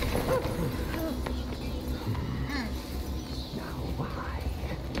 Now,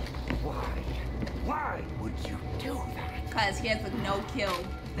 why would you do that? Because he has a no-kill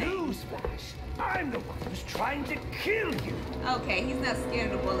thing. Newsflash! I'm the one who's trying to kill you. Okay, he's not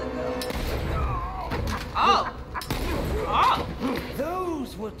scared of the bullet, though. Oh! Oh!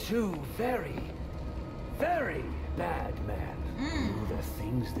 Those were two very, very bad men. The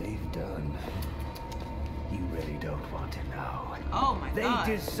things they've done. You really don't want to know. Oh my God.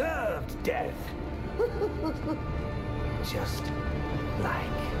 They deserved death. Just like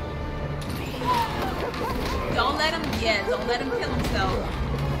me. Don't let him, don't let him kill himself.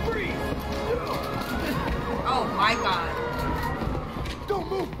 Oh my God. Don't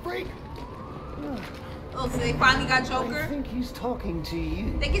move, freak! Oh, so they finally got Joker? I think he's talking to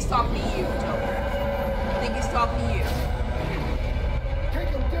you. I think he's talking to you, Joker. I think he's talking to you. Take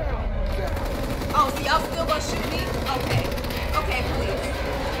him down! Oh, so y'all still gonna shoot me? Okay. Okay, please.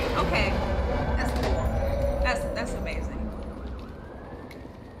 Okay. That's cool. That's amazing.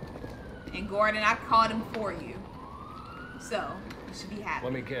 And Gordon, I caught him for you. So, you should be happy.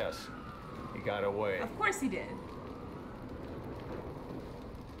 Let me guess. He got away. Of course he did.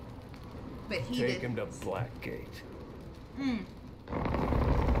 But he Take didn't. him to Blackgate.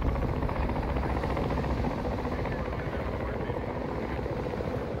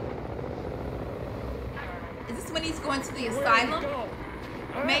 Is this when he's going to the asylum?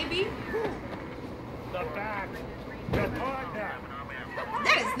 Maybe? The back. The partner.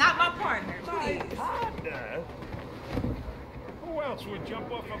 That is not my partner, please. Partner? Who else would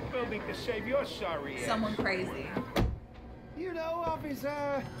jump off a building to save your sorry ass? Someone crazy. You know,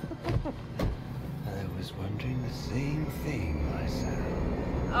 officer. I was wondering the same thing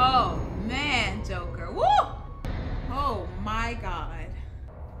myself. Oh, man, Joker. Woo! Oh, my God.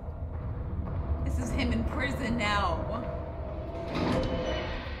 This is him in prison now.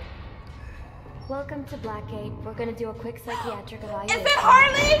 Welcome to Blackgate. We're gonna do a quick psychiatric evaluation. Is it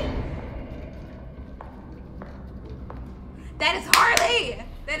Harley? That is Harley!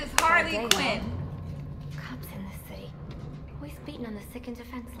 That is Harley Bad day, Quinn. Cops in this city. Always beating on the sick and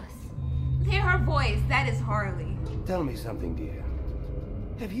defenseless. Hear her voice. That is Harley. Tell me something, dear.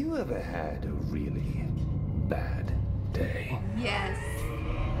 Have you ever had a really bad day? Yes.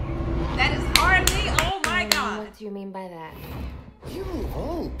 That is Harley. Oh my God. What do you mean by that? You of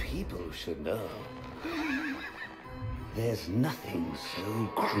all people should know. There's nothing so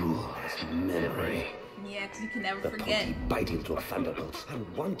cruel as memory. Yeah, 'cause you can never The forget. pokey biting into a thunderbolt.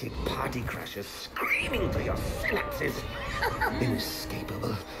 Unwanted party crashers screaming through your synapses.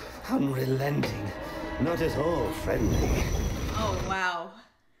 Inescapable, unrelenting, not at all friendly. Oh, wow.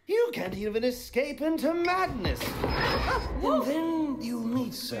 You can't even escape into madness. And then you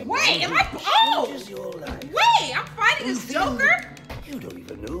meet someone Wait, am I? who changes your life. Wait, I'm fighting this Joker? You don't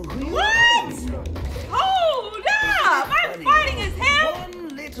even know who you What? are. Hold up! I'm fighting as him?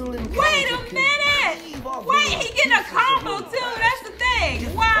 One little encounter Wait a can minute! leave off Wait, little he getting a pieces of combo your too, past. that's the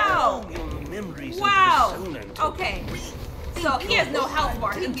thing! Wow! Deform your memories and Wow! persona to Okay. So he has no health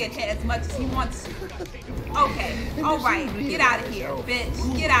bar. He can get hit as much as he wants to. Okay. Alright. Get out of here,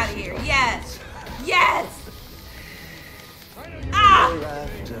 bitch. Get out of here. Yes. Yes! Ah!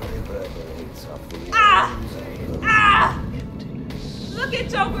 Ah! Ah! Look at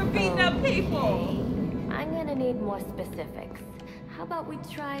Joker beating up people. I'm gonna need more specifics. How about we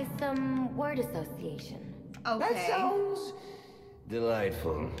try some word association? That Okay. sounds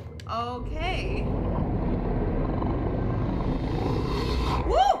delightful. Okay.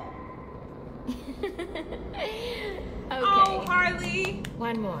 Woo! Okay. Oh, Harley.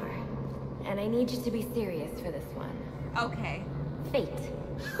 One more. And I need you to be serious for this one. Okay. Fate.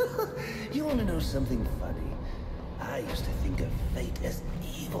 You want to know something funny? I used to think of fate as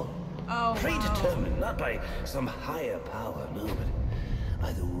evil. Oh, Predetermined, not by some higher power, no, but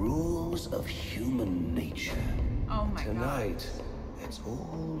by the rules of human nature. Oh my Tonight, it's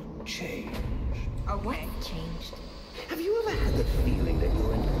all changed. God. Okay. Changed. Have you ever had the feeling that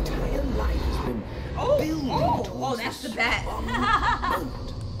your entire life has been building towards that's this the bet. one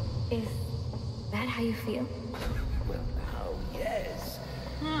moment? Is that how you feel? Well, now, yes.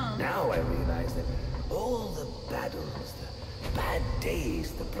 Now I realize that all the battles, the bad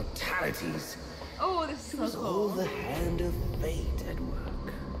days, the brutalities, Oh, this is it was so all cool. the hand of fate at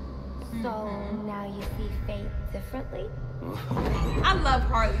work. So now you see fate differently? I love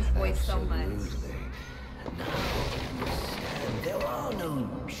Harley's voice so much. Absolutely. Now I understand. There are no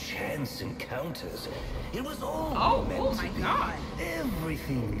chance encounters. It was all meant oh to my be. God.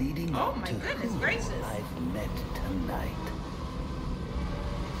 Everything leading Oh up my to goodness who gracious. I've met tonight.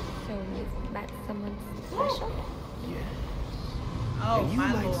 So you've met someone special? Yes. Oh and you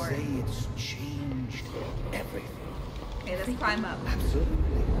my might lord. say it's changed everything. Okay, let's climb up.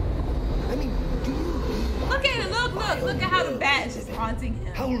 Absolutely. I mean, do you Look at it, look at how the bat is just haunting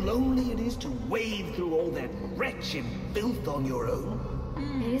him. how lonely it is to wade through all that wretched filth on your own?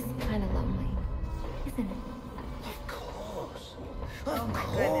 It is kind of lonely, isn't it? Of course. Oh Of my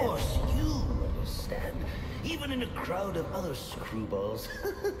course, you understand. Even in a crowd of other screwballs,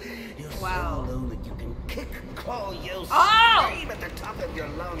 you're Wow. so alone that you can kick, claw, yell, Oh! scream at the top of your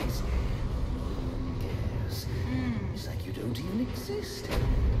lungs. Yes. It's like you don't even exist.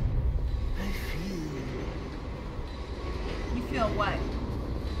 I feel. You feel what?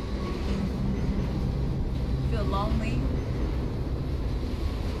 You feel lonely?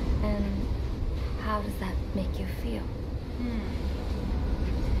 And how does that make you feel?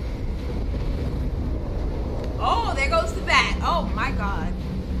 Oh, there goes the bat. Oh my god.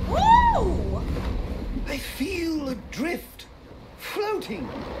 Woo! I feel adrift, floating,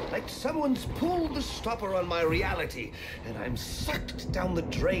 like someone's pulled the stopper on my reality, and I'm sucked down the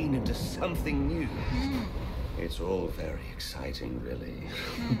drain into something new. It's all very exciting, really.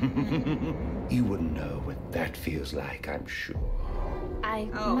 You wouldn't know what that feels like, I'm sure. I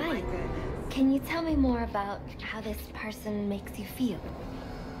Oh my might. goodness. Can you tell me more about how this person makes you feel?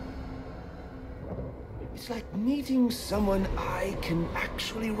 It's like meeting someone I can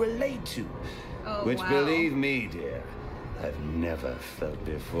actually relate to. Oh, Which, wow. believe me, dear, I've never felt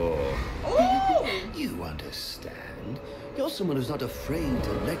before. Ooh! You understand? You're someone who's not afraid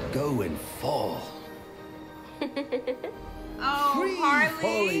to let go and fall. Oh, Free Harley.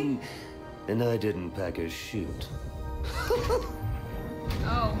 falling. And I didn't pack a chute.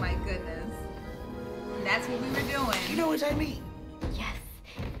 Oh my goodness. That's what we were You doing. know what I mean? Yes.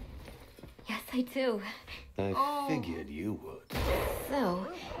 Yes, I do. I Oh. figured you would. So,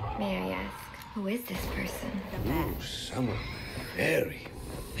 may I ask, who is this person? Oh, someone very,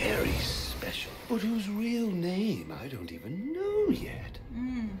 very special. But whose real name I don't even know yet.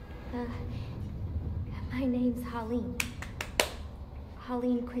 My name's Holleen.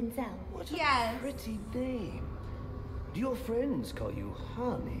 Holleen Quinzel. What a Yes. pretty name. Do your friends call you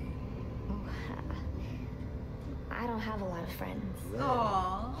Honey? I don't have a lot of friends.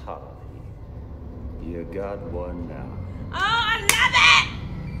 Aw. Holly, you got one now. Oh, I love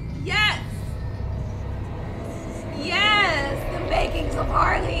it! Yes! Yes! The makings of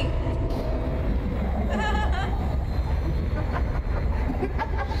Harley!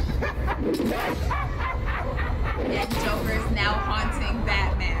 And Joker is now haunting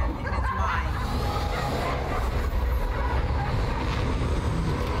Batman in his mind.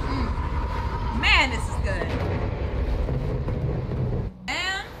 Man, this is good.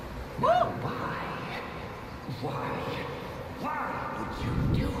 And Why would you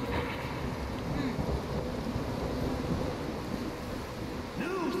do that?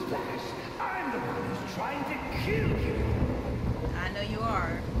 Newsflash! I'm the one who's trying to kill you! I know you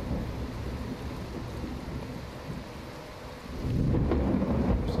are.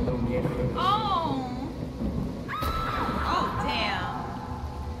 There's no need for this. Oh! Oh, damn.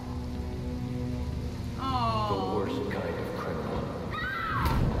 Oh. The worst kind of criminal.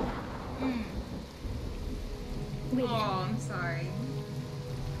 Wait, Oh, I'm sorry.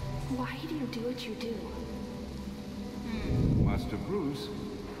 why do you do what you do? Master Bruce,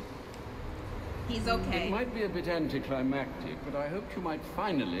 He's okay. it might be a bit anticlimactic, but I hoped you might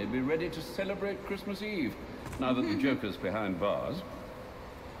finally be ready to celebrate Christmas Eve, now that the Joker's behind bars.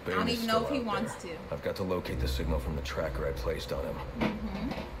 I don't Bane is even know still if he out wants there. to. I've got to locate the signal from the tracker I placed on him.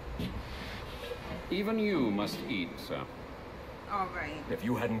 Even you must eat, sir. All right. If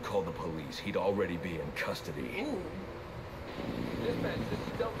you hadn't called the police, he'd already be in custody. Ooh. Dispatch, this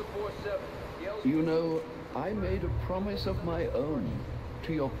is Delta 47. You know, I made a promise of my own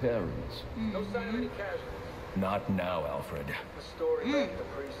to your parents. No sign of any casualties. Not now, Alfred. The story left the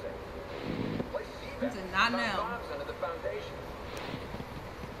precinct. Place This is not now. bombs under the foundation.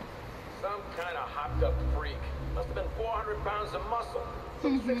 Some kind of hopped up freak. Must have been 400 pounds of muscle.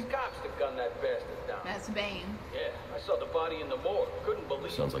 Took 6 cops to gun that bastard down. That's Bane. Yeah, I saw the body in the morgue. Couldn't believe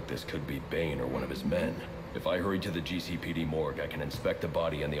it. Sounds like this could be Bane or one of his men. If I hurry to the GCPD morgue, I can inspect the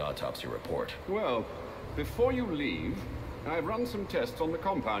body and the autopsy report. Well, before you leave, I've run some tests on the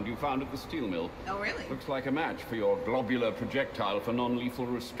compound you found at the steel mill. Oh, really? Looks like a match for your globular projectile for non-lethal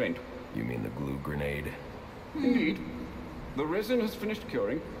restraint. You mean the glue grenade? Indeed. The resin has finished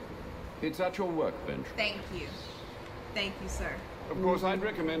curing. It's at your workbench. Thank you. Thank you, sir. Of course, I'd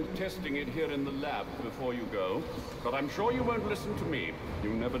recommend testing it here in the lab before you go, but I'm sure you won't listen to me. You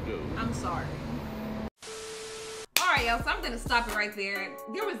never do. I'm sorry. Alright, y'all, so I'm gonna stop it right there.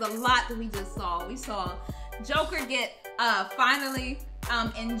 There was a lot that we just saw. We saw Joker get finally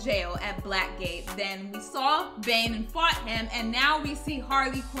in jail at Blackgate. Then we saw Bane and fought him, and now we see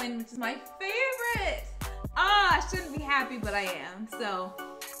Harley Quinn, which is my favorite. I shouldn't be happy, but I am. So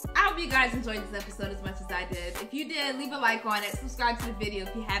I hope you guys enjoyed this episode as much as I did. If you did, leave a like on it. Subscribe to the video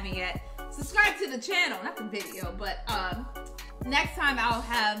if you haven't yet. Subscribe to the channel, not the video, but next time I'll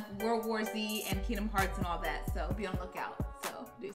have World War Z and Kingdom Hearts and all that, so be on the lookout.